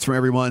response from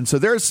everyone. So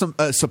there's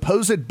a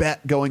supposed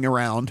bet going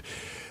around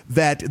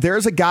that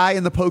there's a guy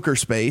in the poker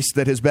space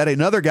that has bet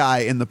another guy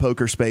in the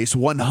poker space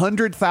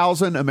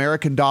 100,000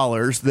 American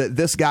dollars that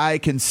this guy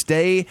can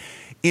stay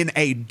in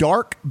a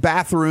dark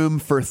bathroom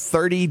for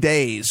 30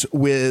 days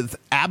with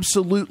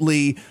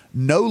absolutely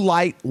no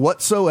light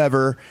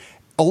whatsoever,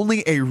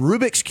 only a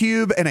Rubik's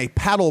Cube and a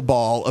paddle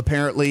ball,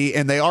 apparently,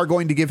 and they are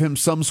going to give him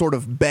some sort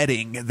of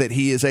bedding that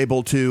he is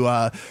able to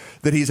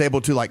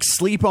like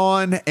sleep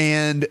on,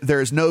 and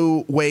there's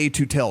no way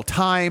to tell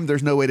time,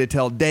 there's no way to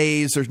tell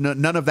days, there's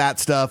none of that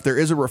stuff. There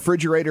is a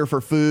refrigerator for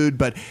food,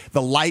 but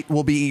the light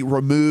will be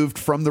removed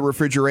from the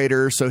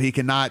refrigerator, so he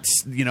cannot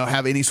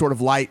have any sort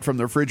of light from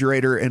the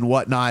refrigerator and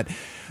whatnot.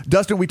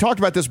 Dustin, we talked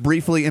about this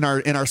briefly in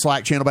our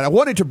Slack channel, but I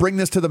wanted to bring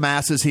this to the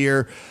masses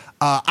here.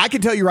 I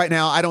can tell you right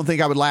now, I don't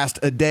think I would last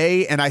a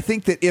day. And I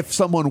think that if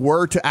someone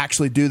were to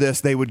actually do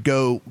this, they would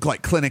go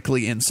like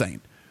clinically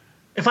insane.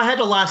 If I had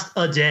to last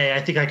a day,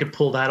 I think I could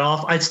pull that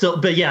off.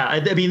 But yeah,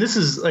 I mean, this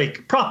is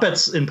like prop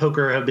bets in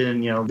poker have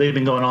been, they've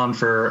been going on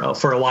for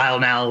a while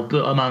now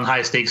among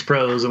high stakes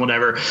pros and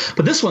whatever.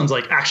 But this one's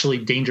like actually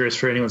dangerous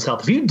for anyone's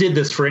health. If you did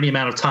this for any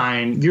amount of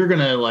time, you're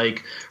gonna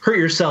like hurt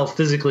yourself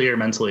physically or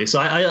mentally. So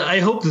I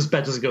hope this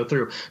bet doesn't go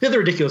through. The other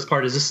ridiculous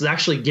part is this is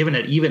actually given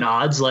at even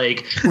odds.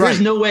 Like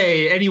there's no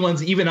way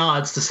anyone's even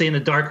odds to stay in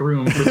the dark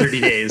room for 30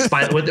 days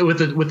with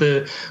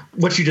the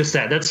what you just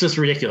said. That's just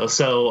ridiculous.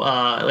 So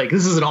like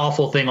this is an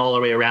awful thing all the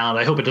way around.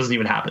 I hope it doesn't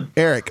even happen.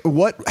 Eric,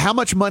 how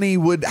much money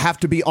would have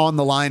to be on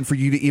the line for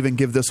you to even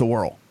give this a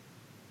whirl?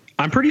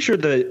 I'm pretty sure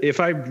that if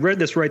I read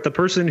this right, the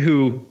person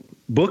who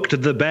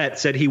booked the bet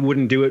said he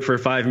wouldn't do it for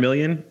 $5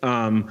 million.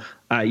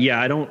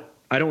 I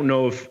don't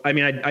know if,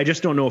 I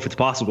just don't know if it's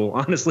possible.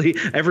 Honestly,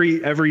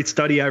 every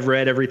study I've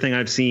read, everything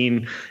I've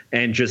seen,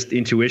 and just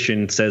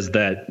intuition says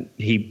that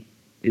he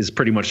is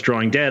pretty much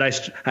drawing dead.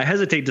 I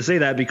hesitate to say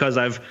that because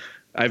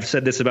I've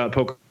said this about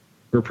poker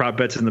prop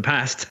bets in the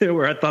past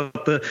where I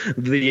thought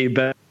the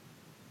bet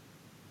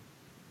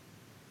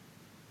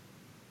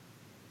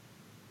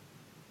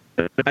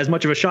as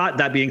much of a shot.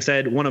 That being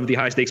said, one of the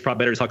high stakes prop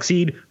bettors,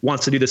 Huckseed,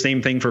 wants to do the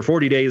same thing for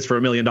 40 days for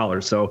 $1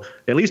 million. So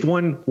at least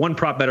one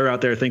prop bettor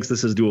out there thinks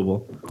this is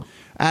doable.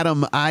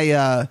 Adam,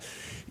 I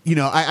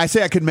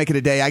say I could make it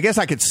a day. I guess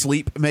I could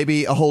sleep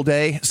maybe a whole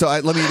day. So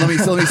let me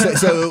say,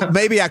 so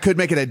maybe I could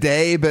make it a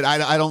day, but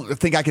I don't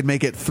think I could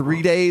make it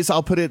 3 days.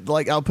 I'll put it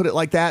like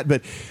that.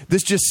 But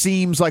this just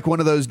seems like one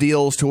of those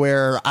deals to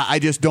where I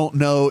just don't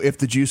know if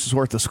the juice is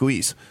worth the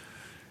squeeze.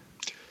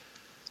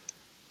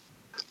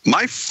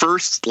 My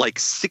first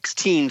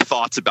 16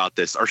 thoughts about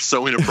this are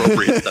so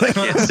inappropriate that I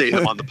can't say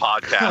them on the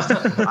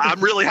podcast. I'm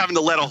really having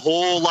to let a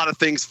whole lot of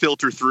things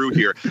filter through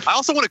here. I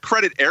also want to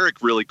credit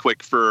Eric really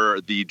quick for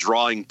the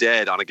drawing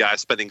dead on a guy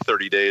spending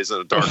 30 days in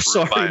a dark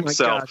room by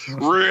himself.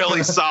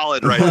 Really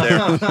solid right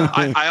there.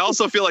 I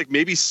also feel like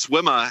maybe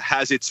Swimma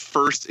has its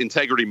first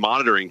integrity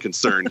monitoring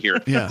concern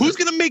here. Yeah. Who's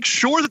going to make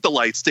sure that the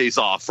light stays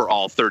off for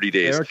all 30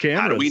 days?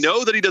 How do we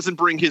know that he doesn't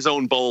bring his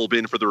own bulb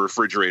in for the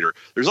refrigerator?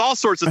 There's all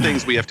sorts of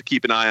things we have to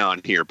keep an eye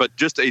on here, but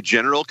just a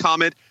general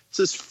comment. This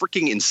is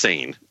freaking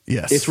insane.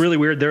 Yes. It's really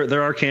weird.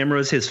 There are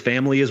cameras. His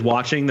family is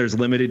watching. There's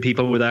limited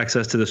people with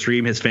access to the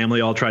stream. His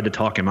family all tried to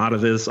talk him out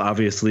of this.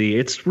 Obviously,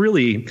 it's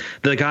really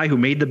the guy who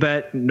made the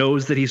bet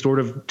knows that he sort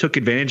of took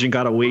advantage and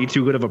got a way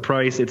too good of a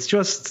price. It's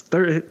just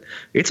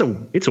it's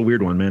a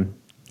weird one, man.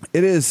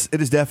 It is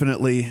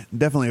definitely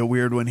a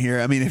weird one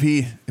here. I mean, if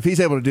he's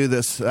able to do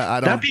this,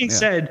 I don't. That being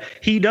said,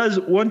 he does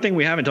one thing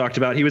we haven't talked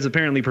about. He was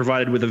apparently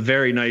provided with a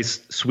very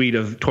nice suite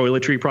of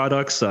toiletry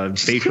products,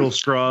 facial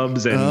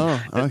scrubs, and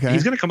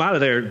he's going to come out of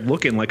there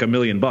looking like $1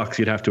 million.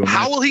 You'd have to imagine.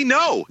 How will he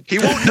know? He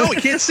won't know.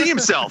 He can't see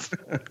himself.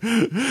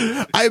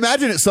 I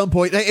imagine at some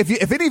point,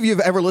 if any of you have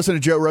ever listened to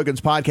Joe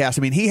Rogan's podcast,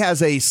 I mean, he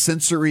has a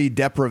sensory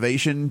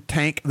deprivation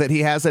tank that he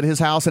has at his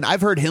house, and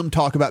I've heard him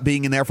talk about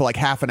being in there for like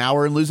half an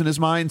hour and losing his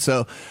mind.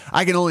 So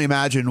I can only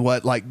imagine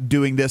what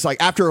doing this,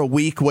 after a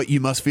week, what you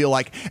must feel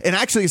like. And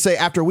actually say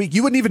after a week,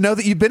 you wouldn't even know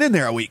that you've been in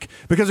there a week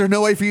because there's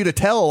no way for you to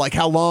tell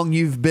how long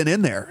you've been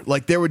in there.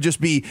 There would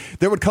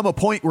come a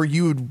point where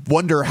you would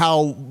wonder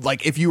how,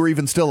 if you were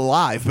even still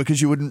alive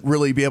because you wouldn't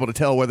really be able to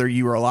tell whether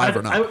you were alive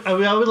or not. I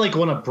would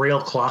want a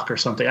Braille clock or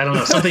something. I don't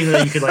know, something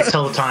that you could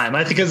tell the time.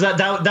 I think because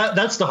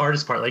that's the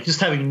hardest part. Just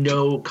having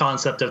no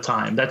concept of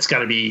time. That's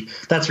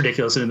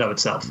ridiculous in and of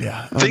itself.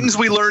 Yeah. Things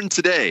we learned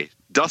today.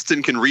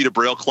 Dustin can read a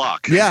Braille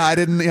clock. Yeah, I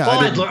didn't. Yeah,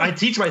 I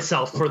teach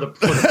myself for the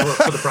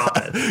prop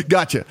bet.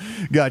 Gotcha.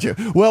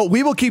 Well,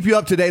 we will keep you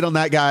up to date on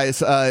that,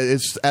 guys,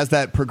 as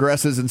that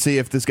progresses and see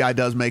if this guy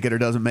does make it or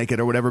doesn't make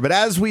it or whatever. But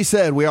as we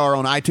said, we are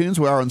on iTunes,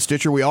 we are on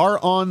Stitcher, we are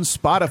on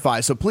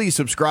Spotify. So please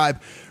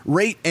subscribe,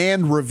 rate,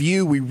 and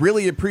review. We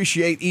really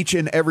appreciate each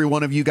and every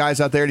one of you guys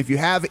out there. And if you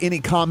have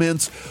any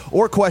comments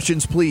or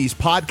questions, please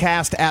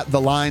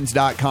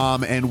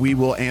podcast@thelines.com and we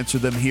will answer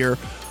them here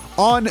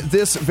on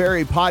this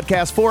very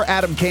podcast. For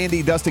Adam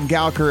Candy, Dustin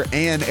Gowker,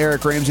 and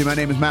Eric Ramsey, my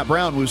name is Matt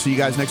Brown. We'll see you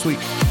guys next week.